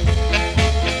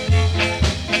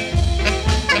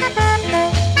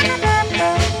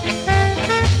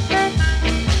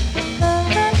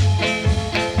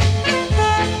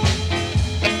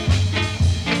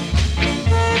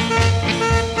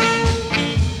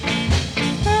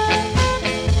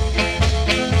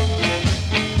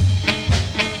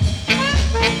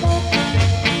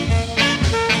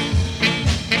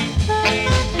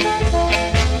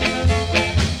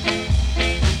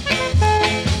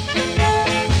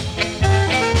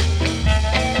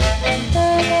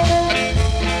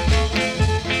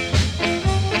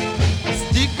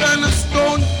 Stick and a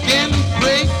stone can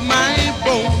break my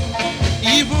bone,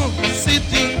 even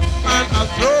sitting on a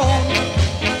throne.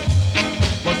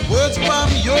 But words from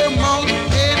your mouth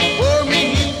can bore me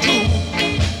into.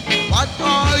 What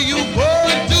are you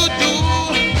going to do?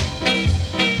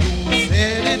 You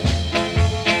said it.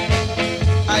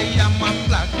 I am a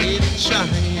black-head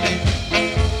shining.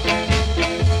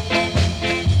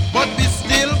 But be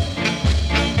still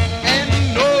and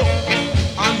know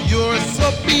I'm your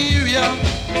superior.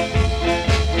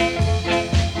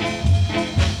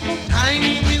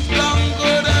 Time is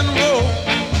longer than rope,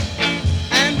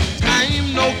 and time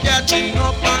no catching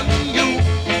up on you.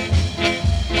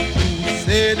 You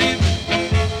said it.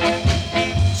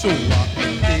 So what a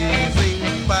blazing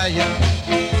fire.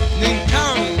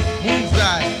 Nintang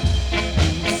Muzai.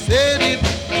 You said it.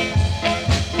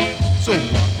 So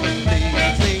what a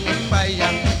blazing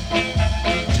fire.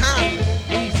 Nintang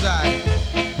Muzai.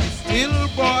 Still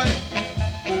boy.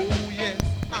 Oh yes.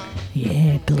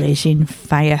 blazing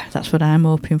fire. That's what I'm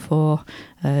hoping for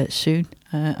soon.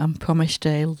 I'm promised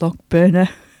a log burner.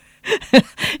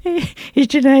 He's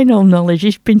denying all knowledge.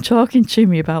 He's been talking to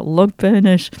me about log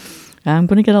burners. I'm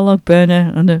going to get a log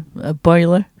burner and a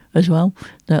boiler as well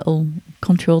that'll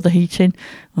control the heating.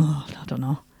 Oh, I don't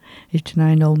know. He's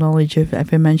denying all knowledge of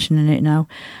ever mentioning it now.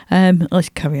 Let's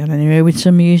carry on anyway with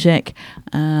some music.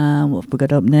 What have we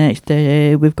got up next?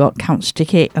 We've got Count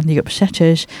Sticky and the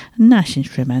Upsetters. A nice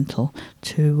instrumental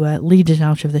to lead us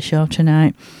out of the show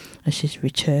tonight. This is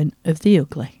Return of the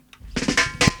Ugly.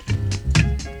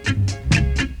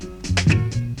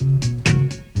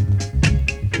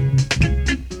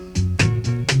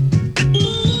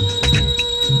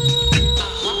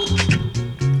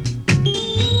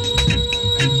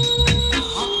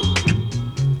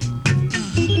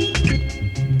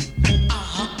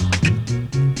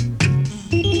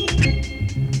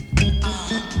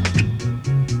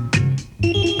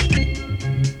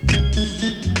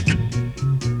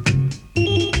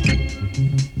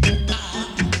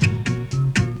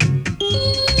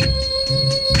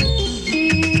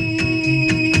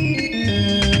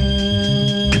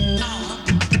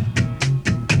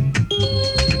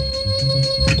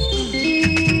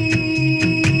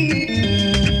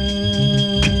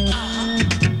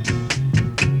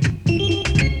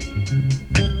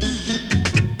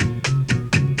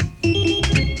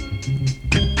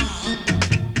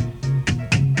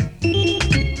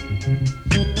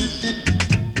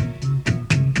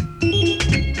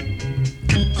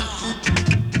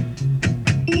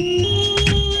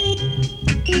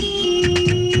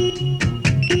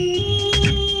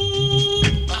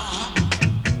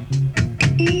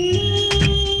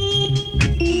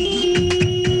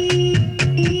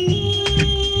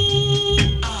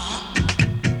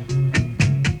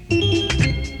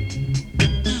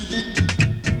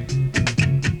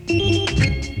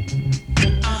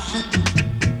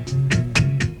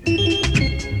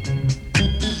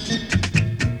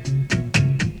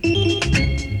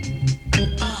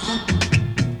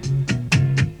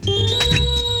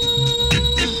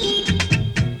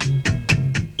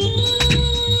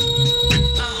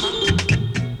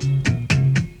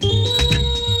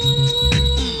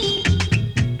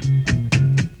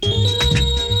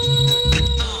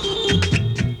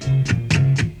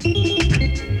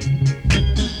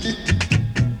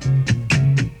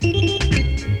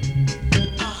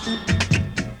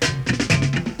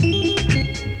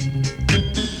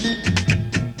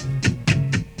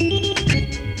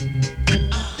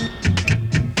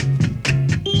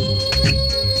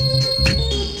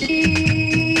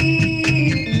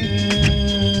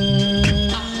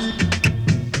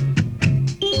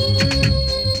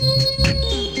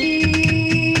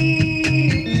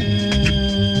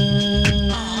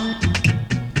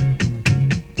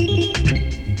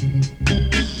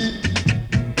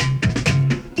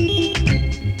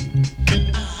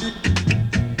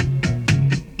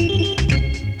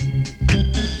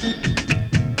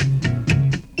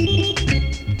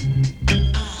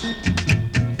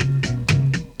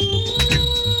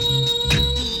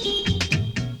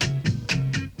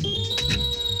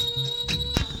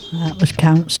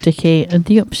 Count Sticky and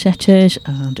the Upsetters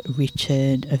and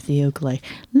Return of the Ugly.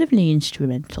 Lovely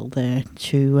instrumental there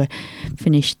to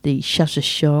finish the Shazza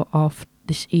show off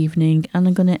this evening, and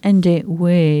I'm going to end it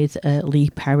with Lee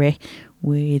Perry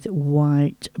with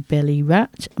White Belly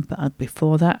Rat. But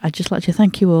before that, I'd just like to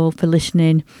thank you all for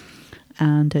listening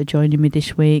and joining me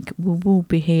this week. We will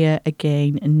be here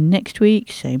again next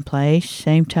week, same place,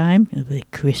 same time. It'll be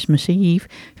Christmas Eve.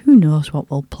 Who knows what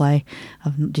we'll play? I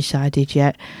haven't decided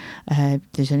yet. If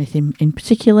there's anything in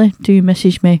particular, do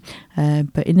message me.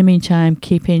 But in the meantime,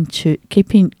 keep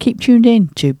tuned in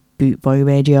to Boot Boy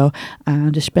Radio,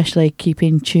 and especially keep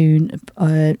tuned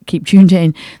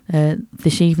in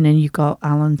this evening. You've got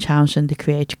Alan Townsend, the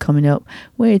creator, coming up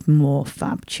with more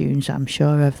fab tunes, I'm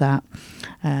sure of that.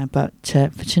 But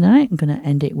for tonight, I'm going to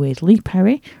end it with Lee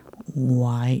Perry,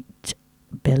 White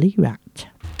Belly Rat.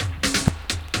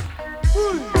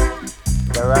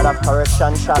 The rod of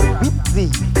correction shall whip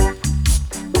thee.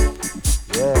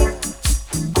 Yeah.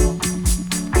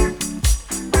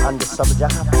 And the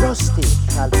subject of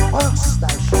justice shall burst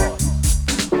thy shore.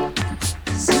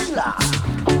 Zilla.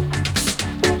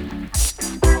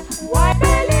 White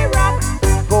belly rat,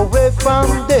 go away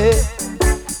from there.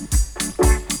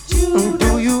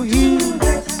 Do you hear?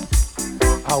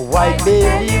 A white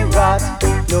belly rat,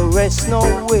 no rest, no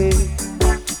way.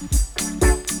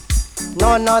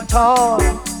 None at all.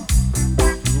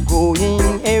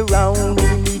 Going around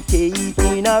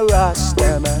imitating a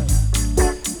Rastaman.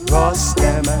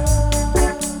 Rastaman.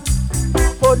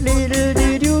 But little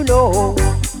did you know,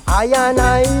 I and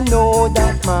I know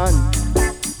that man,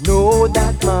 know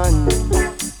that man.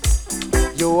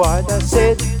 You are the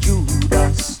said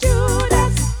Judas,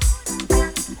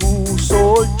 who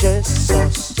sold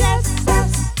Jesus.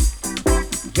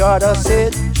 You're the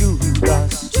said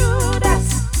Judas,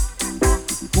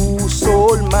 who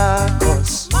sold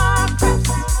Marcus.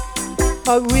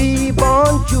 A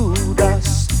reborn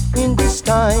Judas in this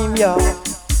time, yeah.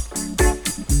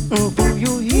 Do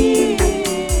you hear?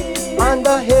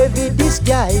 Under heavy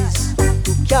disguise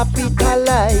to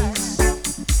capitalize.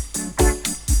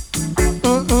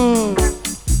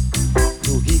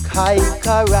 To hike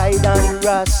a ride and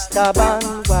Rasta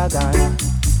bandwagon.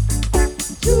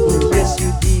 Yes,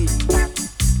 you did.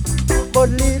 But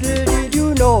little did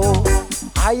you know,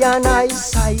 I and I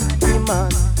sight the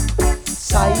man,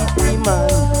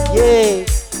 yeah.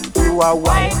 You are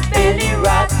white belly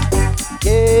rat,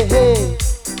 yeah.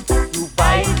 You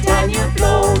bite and you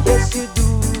blow, yes you do.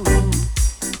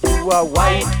 You are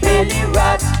white belly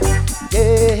rat,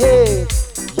 yeah.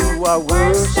 You are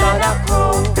worse than a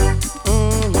crow.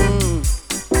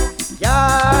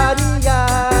 Yadi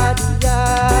yadi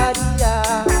yadi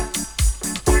yadi.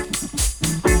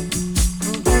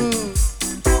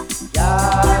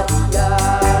 Yadi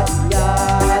yadi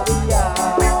yadi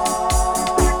yadi.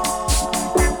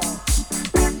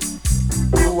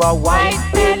 You are white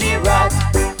belly rat,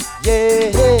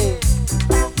 yeah.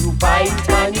 You bite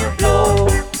and you blow.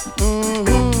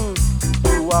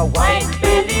 You are white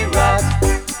belly rat,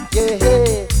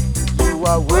 yeah. You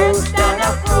are worse than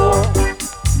a crow.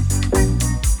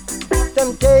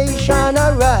 Temptation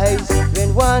arise when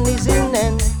one is in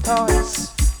entrance.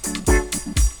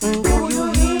 Do you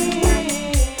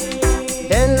hear?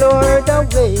 Then lured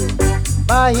away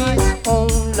by his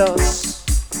own lust.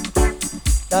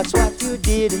 That's what you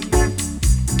did.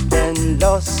 Then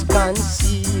lust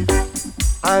conceived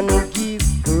and give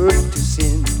birth to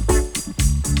sin.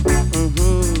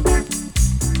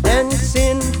 Then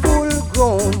sin full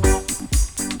grown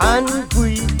and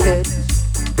greeted.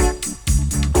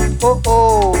 Oh,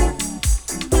 oh,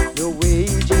 the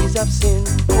wages of sin,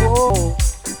 oh,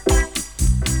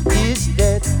 is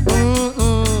death.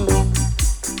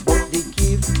 But the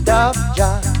gift of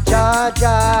Jah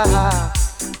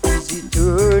is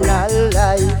eternal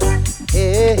life.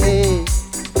 Hey, hey,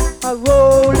 a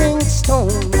rolling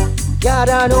stone,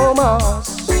 gather no moss.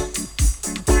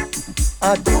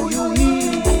 Do you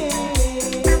hear?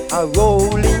 A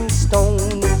rolling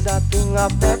stone is a thing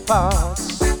of the past.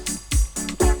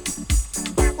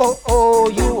 Oh, oh,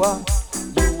 you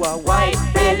are white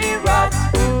belly rat.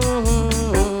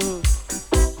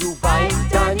 You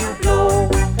bite and you blow.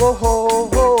 Oh, oh,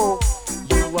 oh,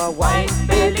 you are white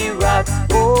belly rat.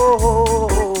 Oh, oh,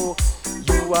 oh,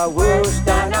 you are worse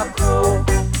than a crow.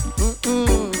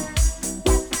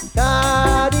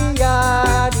 Yadi,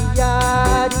 yadi,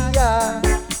 yadi, yadi.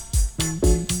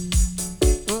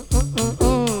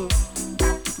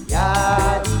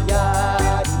 Yadi,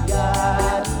 yadi,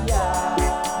 yadi, yadi.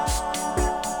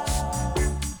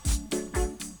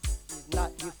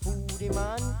 Not your foodie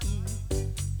man.